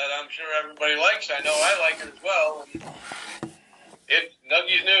that I'm sure everybody likes. I know I like it as well. It's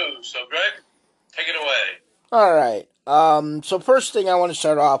Nuggies News. So, Greg, take it away. All right. So first thing I want to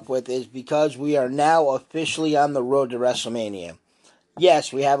start off with is because we are now officially on the road to WrestleMania.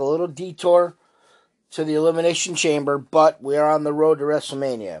 Yes, we have a little detour to the Elimination Chamber, but we are on the road to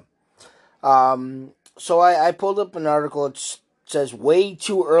WrestleMania. So I pulled up an article. It says, way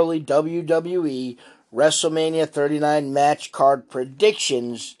too early WWE WrestleMania 39 match card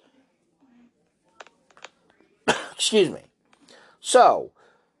predictions. Excuse me. So,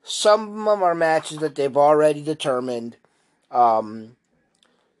 some of them are matches that they've already determined.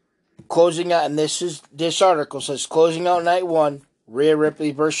 Closing out, and this article says, closing out night one, Rhea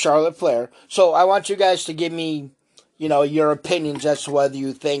Ripley versus Charlotte Flair. So, I want you guys to give me, your opinions as to whether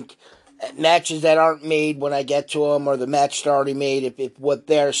you think matches that aren't made when I get to them, or the match that's already made, if what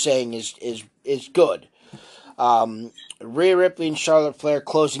they're saying is good. Rhea Ripley and Charlotte Flair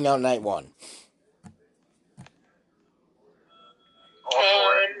closing out night one. All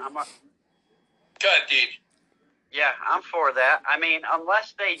for it. Go ahead, Deej. Yeah, I'm for that. I mean,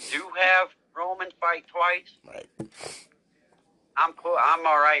 unless they do have Roman fight twice, Right. I'm cool. I'm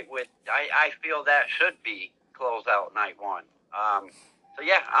all right with. I feel that should be close out night one. So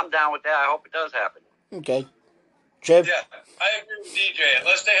yeah, I'm down with that. I hope it does happen. Okay. Triv? Yeah, I agree with DJ.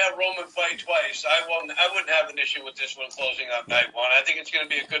 Unless they have Roman fight twice, I wouldn't have an issue with this one closing out night one. I think it's going to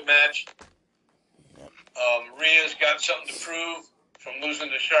be a good match. Rhea's got something to prove from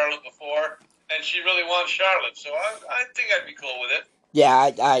losing to Charlotte before, and she really wants Charlotte, so I think I'd be cool with it. Yeah,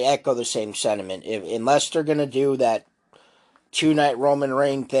 I echo the same sentiment. Unless they're going to do that 2-night Roman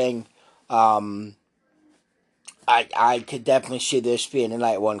Reign thing, I could definitely see this being a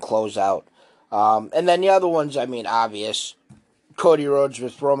night one closeout. And then the other ones, I mean, obvious. Cody Rhodes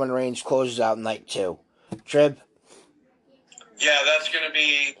with Roman Reigns closes out night two. Triv? Yeah, that's gonna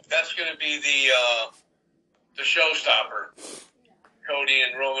be the showstopper. Cody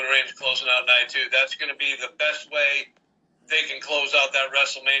and Roman Reigns closing out night two. That's gonna be the best way they can close out that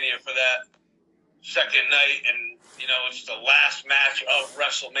WrestleMania for that second night, and it's the last match of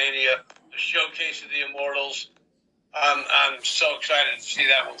WrestleMania, the showcase of the Immortals. I'm so excited to see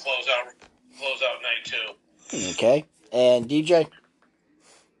that one close out night two. Okay. And DJ?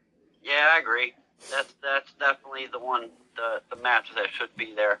 Yeah, I agree. That's definitely the one, the match that should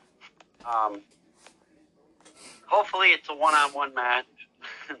be there. Hopefully it's a one-on-one match.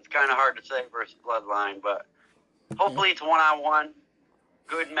 It's kind of hard to say versus Bloodline, but hopefully it's one-on-one,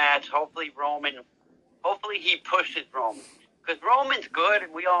 good match. Hopefully he pushes Roman. Because Roman's good,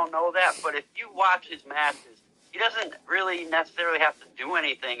 and we all know that, but if you watch his matches, he doesn't really necessarily have to do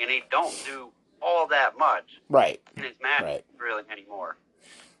anything, and he don't do all that much in his matches really anymore.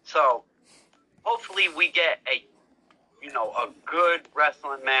 So hopefully we get a good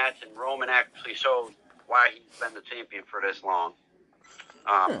wrestling match, and Roman actually shows why he's been the champion for this long.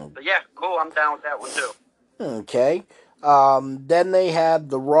 But yeah, cool. I'm down with that one too. Okay. Then they have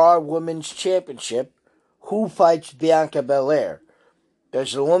the Raw Women's Championship. Who fights Bianca Belair?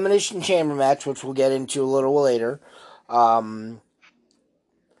 There's an Elimination Chamber match, which we'll get into a little later.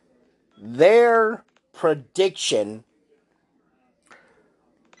 Their prediction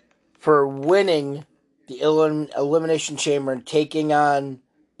for winning the Elimination Chamber and taking on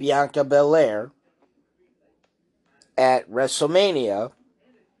Bianca Belair at WrestleMania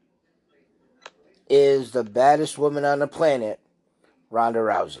is the baddest woman on the planet, Ronda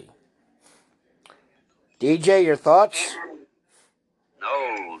Rousey. DJ, your thoughts?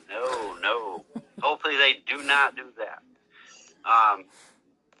 No. Hopefully they do not do that.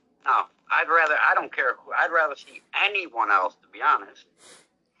 No, I don't care who, I'd rather see anyone else, to be honest.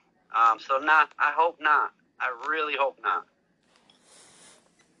 So I hope not. I really hope not.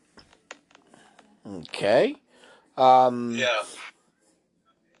 Okay. Yeah.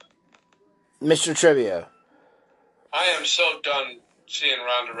 Mr. Trivia. I am so done seeing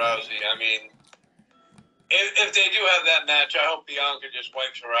Ronda Rousey. I mean, if they do have that match, I hope Bianca just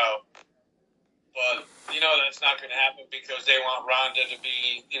wipes her out. But that's not going to happen because they want Ronda to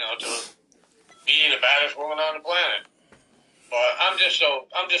be, to be the baddest woman on the planet. But I'm just so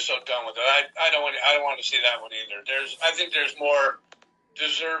done with it. I don't want to see that one either. I think there's more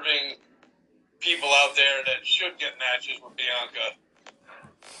deserving people out there that should get matches with Bianca.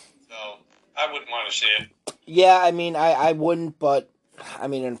 So I wouldn't want to see it. Yeah, I mean, I wouldn't, but I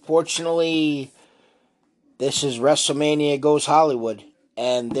mean, unfortunately, this is WrestleMania Goes Hollywood,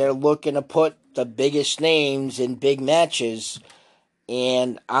 and they're looking to put the biggest names in big matches,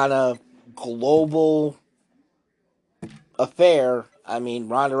 and on a global affair, I mean,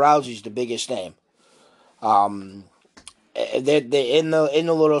 Ronda Rousey's the biggest name. They in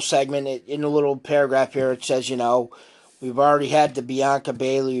the little segment, in the little paragraph here, it says, we've already had the Bianca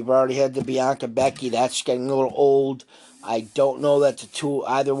Bailey, we've already had the Bianca Becky. That's getting a little old. I don't know that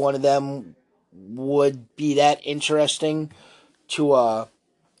either one of them would be that interesting to a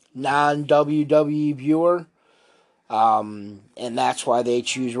non-WWE viewer. And that's why they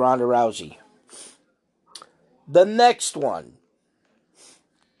choose Ronda Rousey. The next one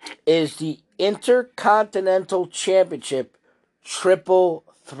is the Intercontinental Championship Triple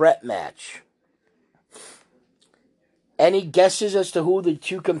Threat Match. Any guesses as to who the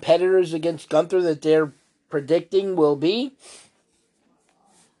two competitors against Gunther that they're predicting will be?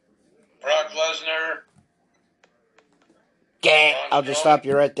 Brock Lesnar. Gah. I'll just stop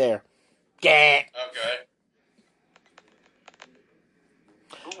you right there. Gah. Okay.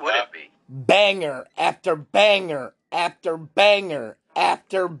 Who would it be? Banger after banger after banger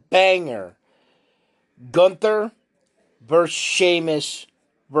after banger. Gunther versus Sheamus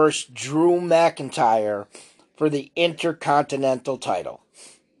versus Drew McIntyre for the Intercontinental title.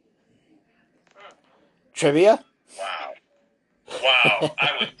 Trivia? Wow.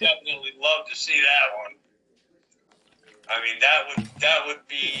 I would definitely love to see that one. I mean, that would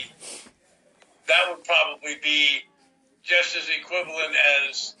probably be just as equivalent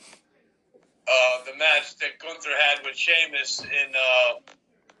as the match that Gunther had with Sheamus in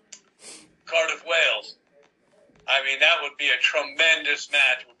Cardiff, Wales. I mean, that would be a tremendous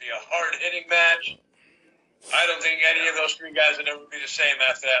match. It would be a hard-hitting match. I don't think any of those three guys would ever be the same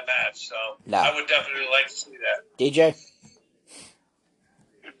after that match. So No. I would definitely like to see that. DJ?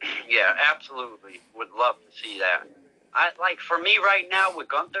 Yeah, absolutely. Would love to see that. For me right now with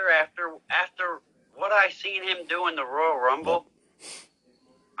Gunther, after what I seen him do in the Royal Rumble,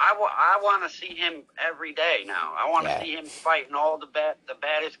 I want to see him every day now. I want to see him fighting all the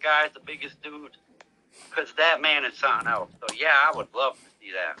baddest guys, the biggest dudes, because that man is something else. So, yeah, I would love to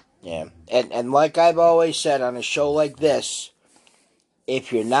see that. Yeah, and like I've always said on a show like this,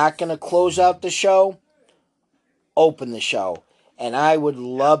 if you're not going to close out the show, open the show. And I would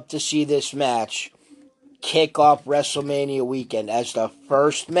love to see this match kick off WrestleMania weekend as the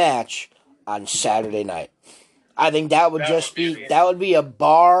first match on Saturday night. I think that would that would be a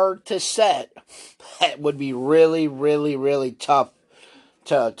bar to set. That would be really, really, really tough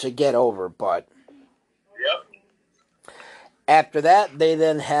to get over. But after that, they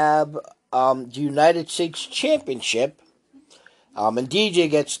then have the United States Championship. And DJ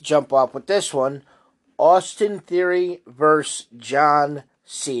gets to jump off with this one. Austin Theory versus John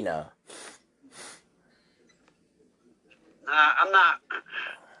Cena.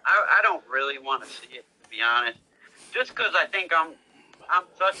 I don't really want to see it, to be honest. Just because I think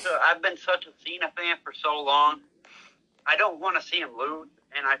I've been such a Cena fan for so long. I don't want to see him lose,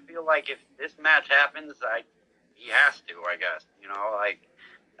 and I feel like if this match happens, he has to, I guess. You know, I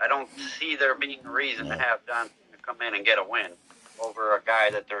don't see there being a reason to have John Cena come in and get a win over a guy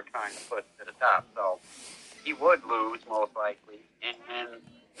that they're trying to put to the top. So he would lose most likely, and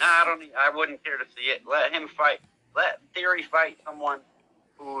I wouldn't care to see it. Let him fight. Let Theory fight someone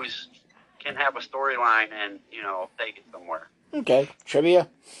who's can have a storyline and take it somewhere. Okay, trivia.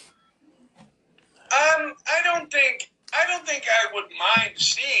 I don't think I would mind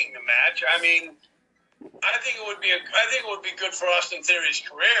seeing the match. I mean, I think it would be good for Austin Theory's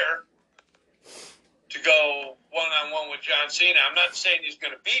career to go one-on-one with John Cena. I'm not saying he's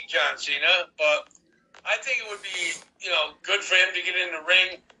going to beat John Cena, but I think it would be, good for him to get in the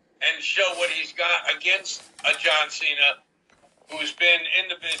ring and show what he's got against a John Cena who's been in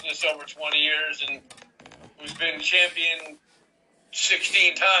the business over 20 years and who's been champion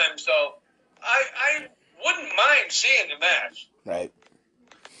 16 times. So I wouldn't mind seeing the match. Right.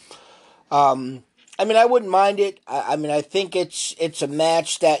 I mean, I wouldn't mind it. I mean, I think it's a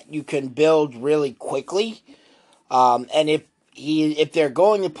match that you can build really quickly. And if they're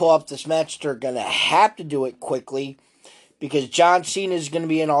going to pull off this match, they're going to have to do it quickly because John Cena is going to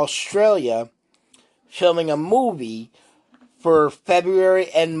be in Australia filming a movie for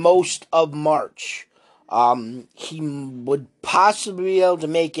February and most of March. He would possibly be able to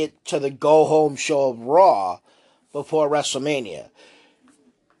make it to the go-home show of Raw before WrestleMania.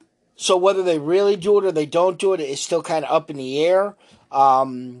 So whether they really do it or they don't do it is still kind of up in the air.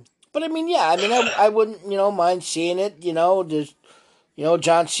 But I mean, I wouldn't, mind seeing it. There's,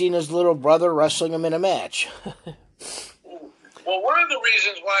 John Cena's little brother wrestling him in a match. Well, one of the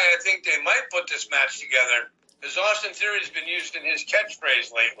reasons why I think they might put this match together is Austin Theory's been used in his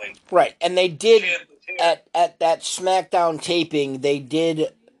catchphrase lately. Right, and they did at that SmackDown taping. They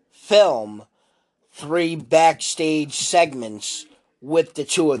did film 3 backstage segments with the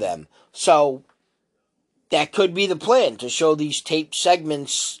two of them. So that could be the plan, to show these tape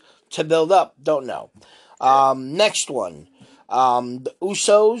segments to build up. Don't know. Next one. The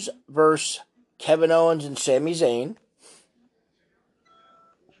Usos versus Kevin Owens and Sami Zayn.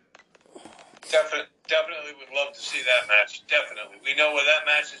 Definitely would love to see that match. Definitely. We know where that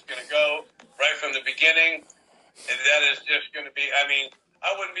match is going to go right from the beginning. And that is just going to be, I mean,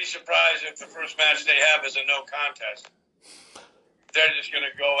 I wouldn't be surprised if the first match they have is a no contest. They're just going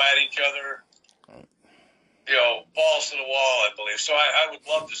to go at each other, balls to the wall, I believe. So I would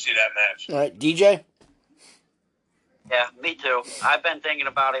love to see that match. All right, DJ? Yeah, me too. I've been thinking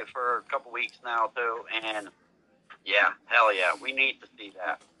about it for a couple weeks now, too. And, yeah, hell yeah, we need to see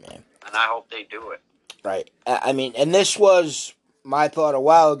that. Man. And I hope they do it. Right. I mean, and this was my thought a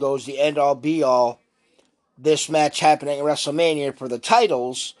while ago, is the end-all, be-all, this match happening at WrestleMania for the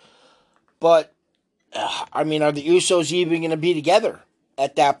titles. But, I mean, are the Usos even going to be together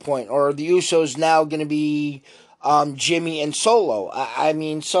at that point, or are the Usos now going to be Jimmy and Solo? I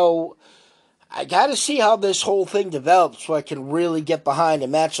mean, so I got to see how this whole thing develops so I can really get behind a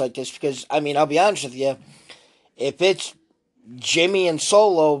match like this. Because, I mean, I'll be honest with you, if it's Jimmy and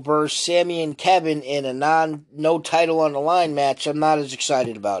Solo versus Sammy and Kevin in a no title on the line match, I'm not as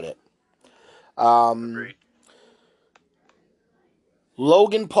excited about it. Agreed.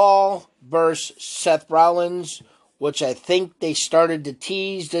 Logan Paul versus Seth Rollins, which I think they started to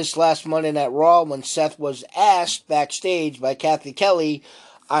tease this last Monday Night Raw when Seth was asked backstage by Kathy Kelly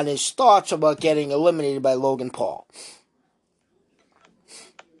on his thoughts about getting eliminated by Logan Paul.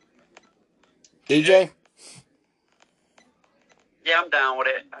 DJ? Yeah, I'm down with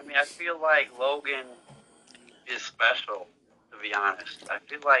it. I mean, I feel like Logan is special, to be honest. I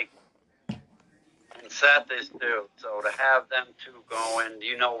feel like, and Seth is too. So to have them two going,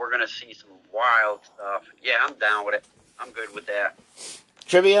 we're going to see some wild stuff. Yeah, I'm down with it. I'm good with that.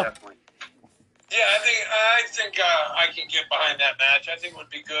 Trivia? Definitely. Yeah, I think I can get behind that match. I think it would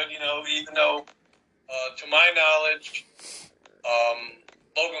be good, even though, to my knowledge,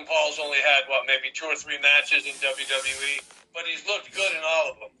 Logan Paul's only had, maybe 2 or 3 matches in WWE, but he's looked good in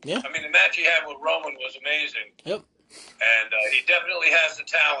all of them. Yeah. I mean, the match he had with Roman was amazing. Yep. And he definitely has the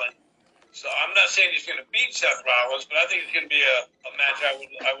talent. So I'm not saying he's going to beat Seth Rollins, but I think it's going to be a match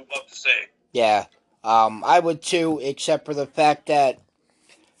I would love to see. Yeah. I would too, except for the fact that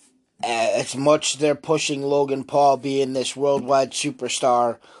as much they're pushing Logan Paul being this worldwide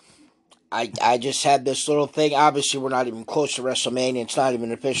superstar, I just had this little thing. Obviously, we're not even close to WrestleMania. It's not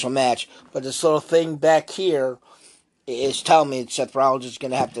even an official match. But this little thing back here is telling me that Seth Rollins is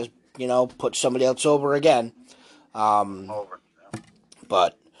going to have to, put somebody else over again. Over.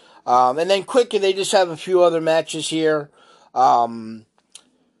 But, and then quickly, they just have a few other matches here.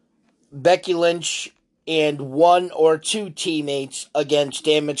 Becky Lynch and 1 or 2 teammates against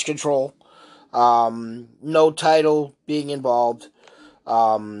Damage Control. No title being involved.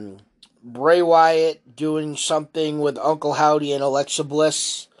 Bray Wyatt doing something with Uncle Howdy and Alexa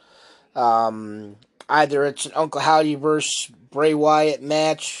Bliss. Either it's an Uncle Howdy versus Bray Wyatt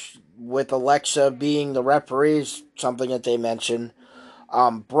match with Alexa being the referees, something that they mentioned.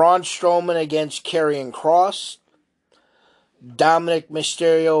 Braun Strowman against Karrion Kross. Dominic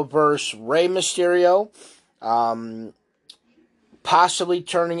Mysterio versus Rey Mysterio. Possibly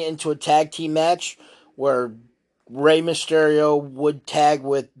turning it into a tag team match where Rey Mysterio would tag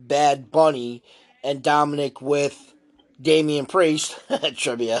with Bad Bunny and Dominic with Damian Priest.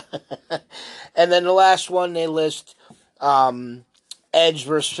 Trivia. And then the last one they list, Edge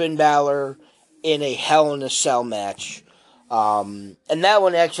versus Finn Balor in a Hell in a Cell match. And that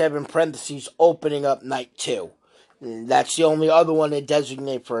one actually have in parentheses opening up night 2. That's the only other one they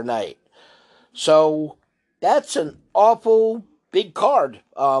designate for a night. So that's an awful big card,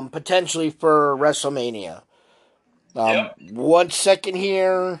 potentially for WrestleMania. Yep. 1 second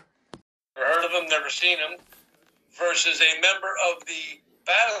here. Never heard of him, never seen him. Versus a member of the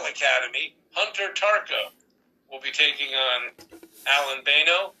Battle Academy, Hunter Tarka, will be taking on Alan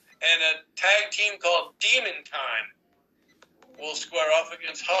Bano. And a tag team called Demon Time will square off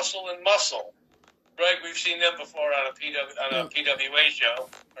against Hustle and Muscle. Greg, we've seen them before on a PWA show.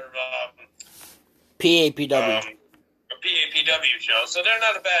 Or, PAPW. A PAPW show. So they're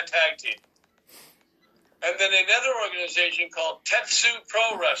not a bad tag team. And then another organization called Tetsu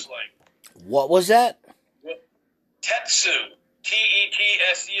Pro Wrestling. What was that? Tetsu.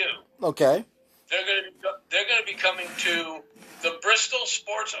 Tetsu. Okay. They're going to be coming to the Bristol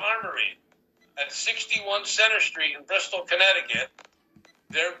Sports Armory at 61 Center Street in Bristol, Connecticut.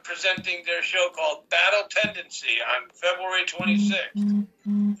 They're presenting their show called Battle Tendency on February 26th.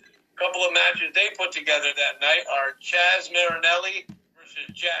 A couple of matches they put together that night are Chaz Marinelli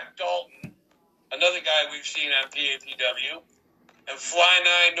versus Jack Dalton, another guy we've seen on PAPW, and Fly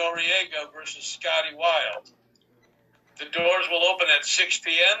 9 Noriega versus Scotty Wilde. The doors will open at 6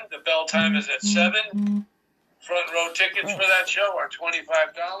 p.m. The bell time is at 7. Front row tickets for that show are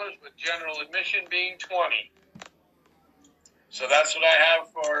 $25, with general admission being $20. So that's what I have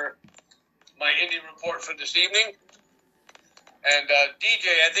for my indie report for this evening. And DJ,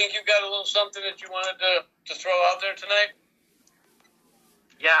 I think you got a little something that you wanted to throw out there tonight?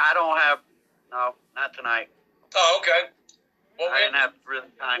 Yeah, I don't have, no, not tonight. Oh, okay. Well, I didn't have really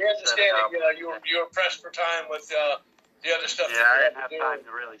time we to set it understand up. that you were pressed for time with the other stuff. Yeah, I didn't have time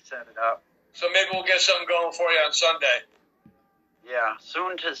to really set it up. So maybe we'll get something going for you on Sunday. Yeah,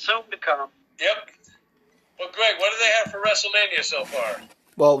 soon to come. Yep. Well, Greg, what do they have for WrestleMania so far?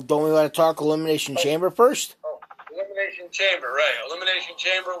 Well, don't we want to talk Elimination Chamber first? Oh, Elimination Chamber, right. Elimination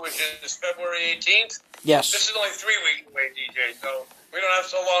Chamber, which is February 18th. Yes. This is only 3 weeks away, DJ, so We don't have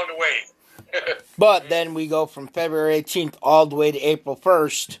so long to wait. But then we go from February 18th all the way to April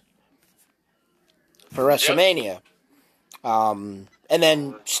 1st for WrestleMania. Yep. And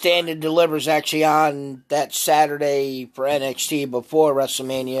then Stand and Deliver's actually on that Saturday for NXT before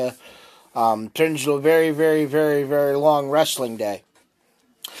WrestleMania. Turns into a very, very, very, very long wrestling day.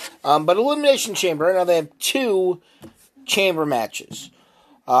 But Elimination Chamber, right now they have 2 chamber matches.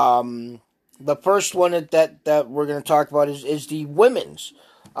 The first one that we're going to talk about is the women's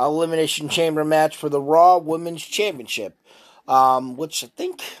Elimination Chamber match for the Raw Women's Championship, which I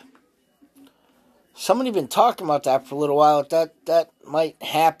think somebody been talking about that for a little while. That might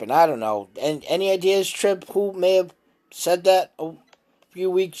happen. I don't know. And any ideas, Triv, who may have said that a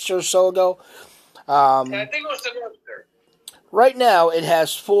few weeks or so ago? I think it was the Northster. Right now, it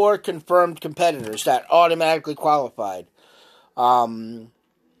has 4 confirmed competitors that automatically qualified. Asuka,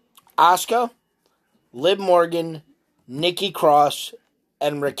 Liv Morgan, Nikki Cross,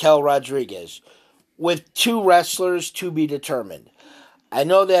 and Raquel Rodriguez, with 2 wrestlers to be determined. I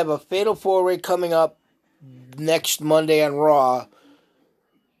know they have a Fatal 4-Way coming up next Monday on Raw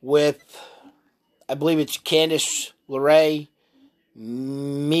with, I believe it's Candice LeRae,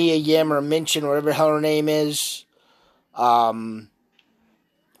 Mia Yim or Minchin, whatever the hell her name is, Carmella,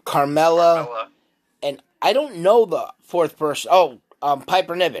 and I don't know the 4th person.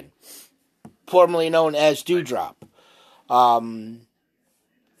 Piper Niven, formerly known as Doudrop.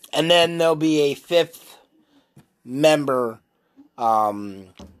 And then there'll be a 5th member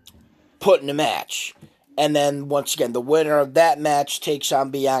put in a match. And then, once again, the winner of that match takes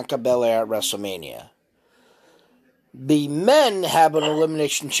on Bianca Belair at WrestleMania. The men have an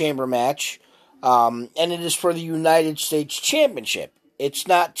Elimination Chamber match, and it is for the United States Championship. It's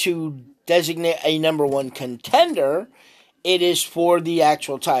not to designate a number 1 contender. It is for the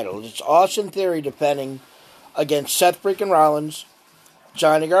actual title. It's Austin Theory defending against Seth freaking Rollins,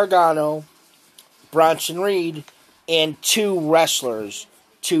 Johnny Gargano, Bronson Reed, and 2 wrestlers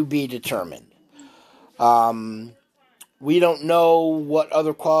to be determined. We don't know what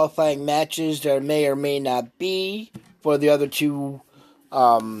other qualifying matches there may or may not be for the other 2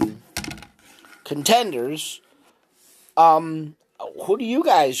 contenders. Who would you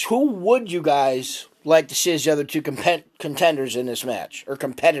guys like to see as the other 2 contenders in this match, or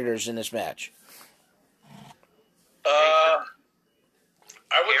competitors in this match?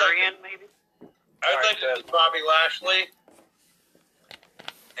 I would maybe? I would like to see Bobby Lashley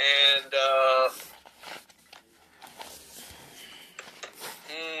and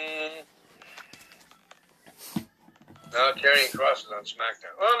no, Karrion Kross is on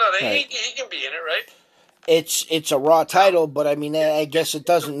SmackDown. Well, no, he can be in it, right? It's a Raw title, but I mean, I guess it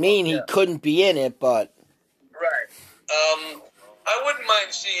doesn't mean he couldn't be in it, but... Right. I wouldn't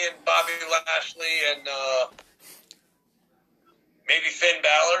mind seeing Bobby Lashley and maybe Finn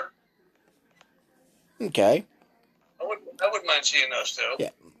Balor. Okay. I wouldn't mind seeing those 2. Yeah.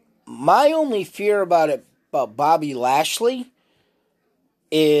 My only fear about Bobby Lashley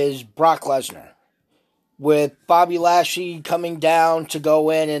is Brock Lesnar. With Bobby Lashley coming down to go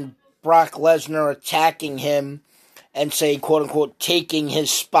in and Brock Lesnar attacking him and say, quote-unquote, taking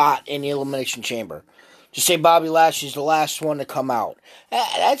his spot in the Elimination Chamber. Just say Bobby Lashley's the last one to come out.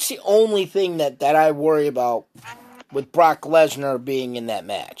 That's the only thing that I worry about with Brock Lesnar being in that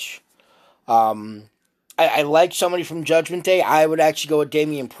match. I like somebody from Judgment Day. I would actually go with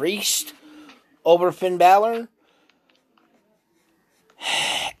Damian Priest over Finn Balor.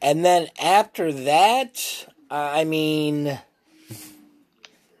 And then after that, I mean...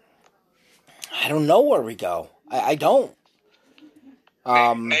 I don't know where we go. I don't.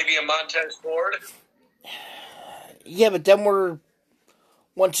 Maybe a Montez Ford. Yeah, but then we're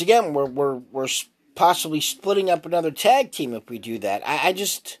possibly splitting up another tag team if we do that. I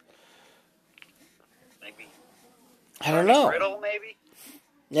just maybe. I don't know. Riddle, maybe.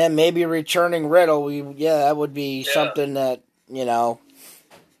 Yeah, maybe returning Riddle. That would be something that Yeah.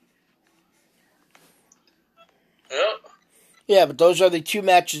 Yeah, but those are the 2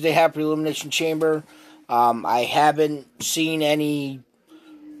 matches they have for Elimination Chamber. I haven't seen any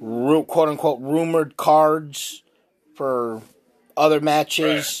quote-unquote rumored cards for other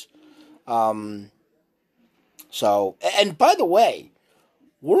matches. Right. So, and by the way,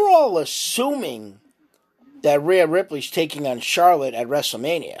 we're all assuming that Rhea Ripley's taking on Charlotte at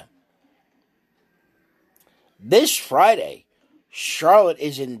WrestleMania. This Friday, Charlotte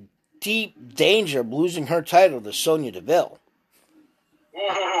is in deep danger of losing her title to Sonya Deville. Ooh,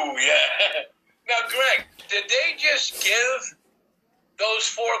 yeah. Now, Greg, did they just give those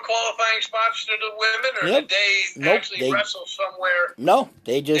 4 qualifying spots to the women, or did they actually wrestle somewhere? No,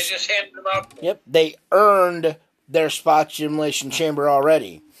 they just handed them out. Yep, they earned their spots in Elimination Chamber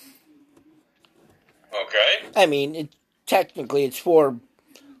already. Okay. I mean, technically it's for,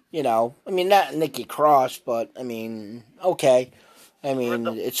 not Nikki Cross, but, okay.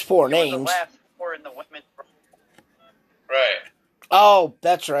 It's four names. The last four in the women's. Right. Oh,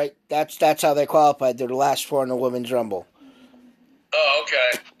 that's right. That's how they qualified. They're the last four in the Women's Rumble. Oh,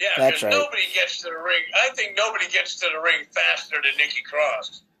 okay. Yeah, that's because right. Nobody gets to the ring. I think nobody gets to the ring faster than Nikki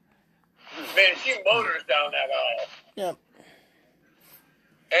Cross. Man, she motors down that aisle. Yep.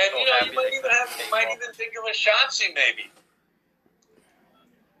 And, you might even think of a Shotzi, maybe.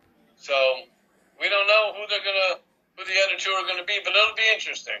 So, we don't know who the other two are gonna be, but it'll be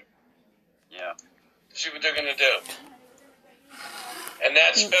interesting. Yeah. To see what they're gonna do. And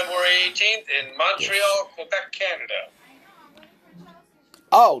that's February 18th in Montreal, Quebec, Canada.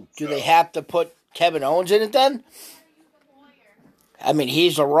 Oh, do they have to put Kevin Owens in it then?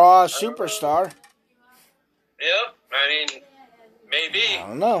 He's a Raw superstar. Yep, maybe. I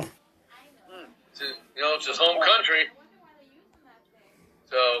don't know. It's his home country.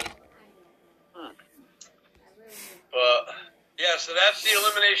 So, but yeah, so that's the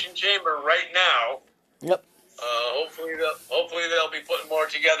Elimination Chamber right now. Yep. Hopefully they'll be putting more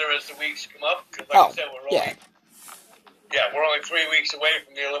together as the weeks come up. Because I said, we're only 3 weeks away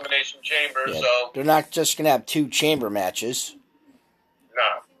from the Elimination Chamber. Yeah, so they're not just gonna have 2 chamber matches.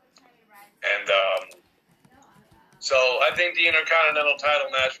 No. And so I think the Intercontinental title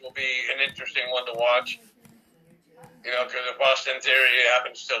match will be an interesting one to watch. Because if Austin Theory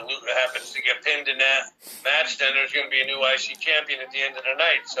happens to get pinned in that match, then there's going to be a new IC champion at the end of the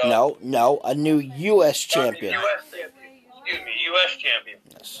night. So No, a new U.S. champion. U.S. champion.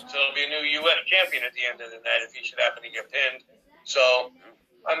 Yes. So it'll be a new U.S. champion at the end of the night if he should happen to get pinned. So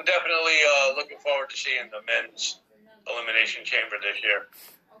I'm definitely looking forward to seeing the men's Elimination Chamber this year.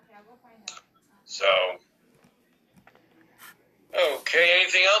 So, okay,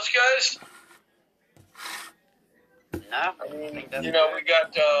 anything else, guys? No. We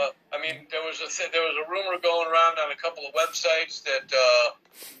got. There was a rumor going around on a couple of websites that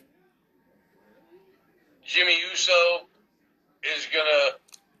Jimmy Uso is gonna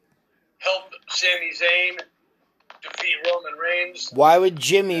help Sami Zayn defeat Roman Reigns. Why would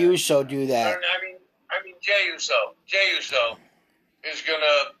Jimmy Uso do that? Jey Uso. Jey Uso is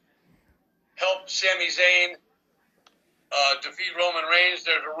gonna help Sami Zayn defeat Roman Reigns.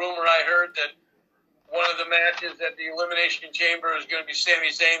 There's a rumor I heard that one of the matches at the Elimination Chamber is going to be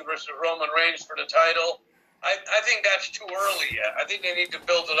Sami Zayn versus Roman Reigns for the title. I think that's too early yet. I think they need to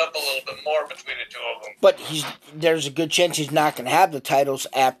build it up a little bit more between the two of them. But there's a good chance he's not going to have the titles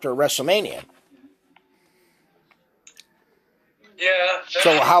after WrestleMania. Yeah.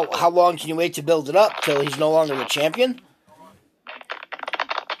 So how long can you wait to build it up till he's no longer the champion?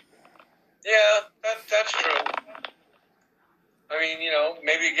 Yeah, that's true. Maybe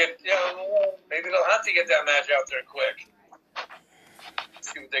they'll have to get that match out there quick.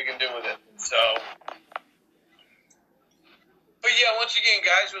 See what they can do with it. So, but yeah, once again,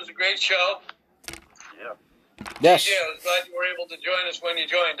 guys, it was a great show. Yeah. Yes. Yeah, I was glad you were able to join us when you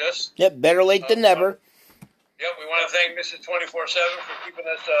joined us. Yep, better late than never. Yep, we want to thank Mrs. 24/7 for keeping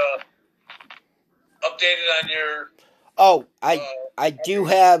us updated on your. Oh, I do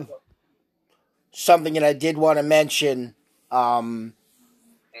have something that I did want to mention. Okay.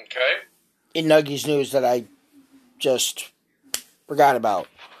 In Nuggies News that I just forgot about.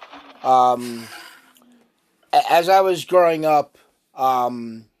 As I was growing up,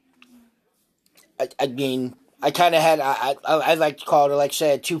 I kind of had, I like to call it, like say,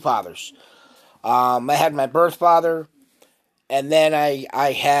 I had 2 fathers. I had my birth father, and then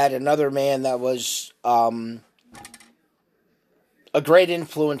I had another man that was a great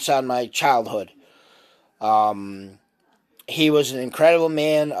influence on my childhood. He was an incredible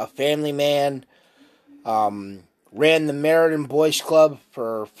man, a family man, ran the Meriden Boys Club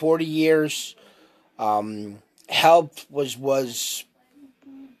for 40 years, helped, was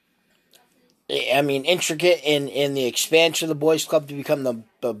intricate in the expansion of the Boys Club to become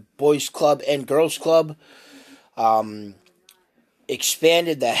the Boys Club and Girls Club,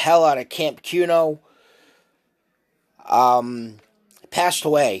 expanded the hell out of Camp Cuno, passed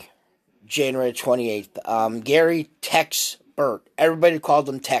away January 28th. Gary Tex Burt. Everybody called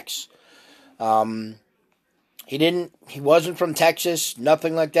him Tex. He wasn't from Texas,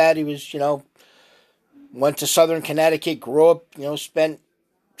 nothing like that. He was, went to Southern Connecticut, grew up, spent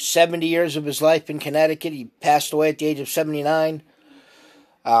 70 years of his life in Connecticut. He passed away at the age of 79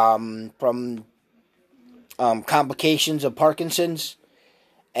 from complications of Parkinson's.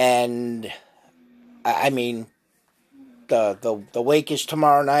 And, the wake is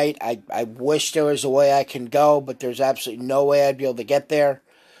tomorrow night. I wish there was a way I can go, but there's absolutely no way I'd be able to get there.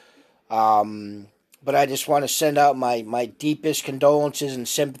 But I just want to send out my deepest condolences and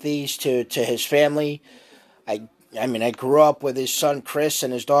sympathies to his family. I mean, I grew up with his son Chris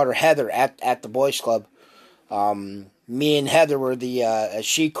and his daughter Heather at the Boys Club. Me and Heather were the, as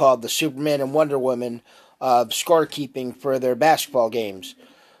she called, the Superman and Wonder Woman of scorekeeping for their basketball games.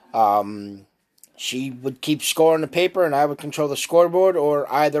 She would keep score on the paper, and I would control the scoreboard,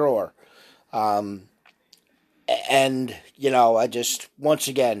 or either or. And, you know, I just, once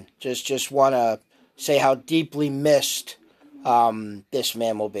again, just want to say how deeply missed this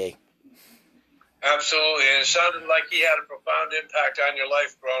man will be. Absolutely, and it sounded like he had a profound impact on your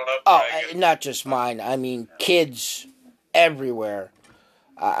life growing up. Oh, not just mine. I mean, kids everywhere.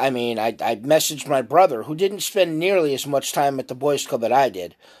 I mean, I messaged my brother, who didn't spend nearly as much time at the Boys Club that I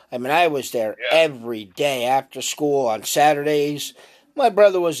did. I mean, I was there every day after school on Saturdays. My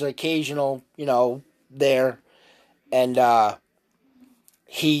brother was an occasional, you know, there. And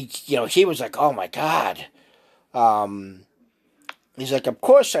he was like, oh, my God. He's like, of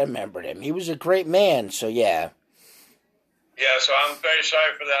course I remembered him. He was a great man, so yeah. Yeah, so I'm very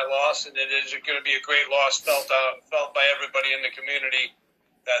sorry for that loss, and it is going to be a great loss felt by everybody in the community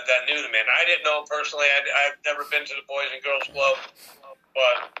that knew the man. I didn't know him personally. I've never been to the Boys and Girls Club,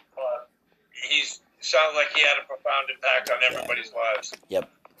 but he sounded like he had a profound impact on everybody's lives. Yep.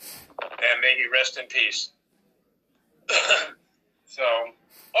 And may he rest in peace. So,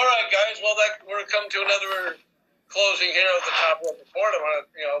 all right, guys. Well, we're coming to another closing here of the Top Rope Report. I want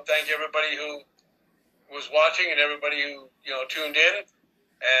to, thank everybody who was watching and everybody who, tuned in.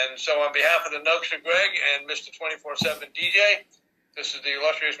 And so on behalf of the Nugs and Greg and Mr. 24/7 DJ, this is the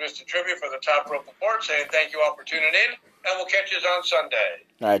illustrious Mr. Trivia for the Top Rope Report saying thank you all for tuning in, and we'll catch you on Sunday.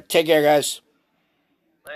 All right, take care, guys.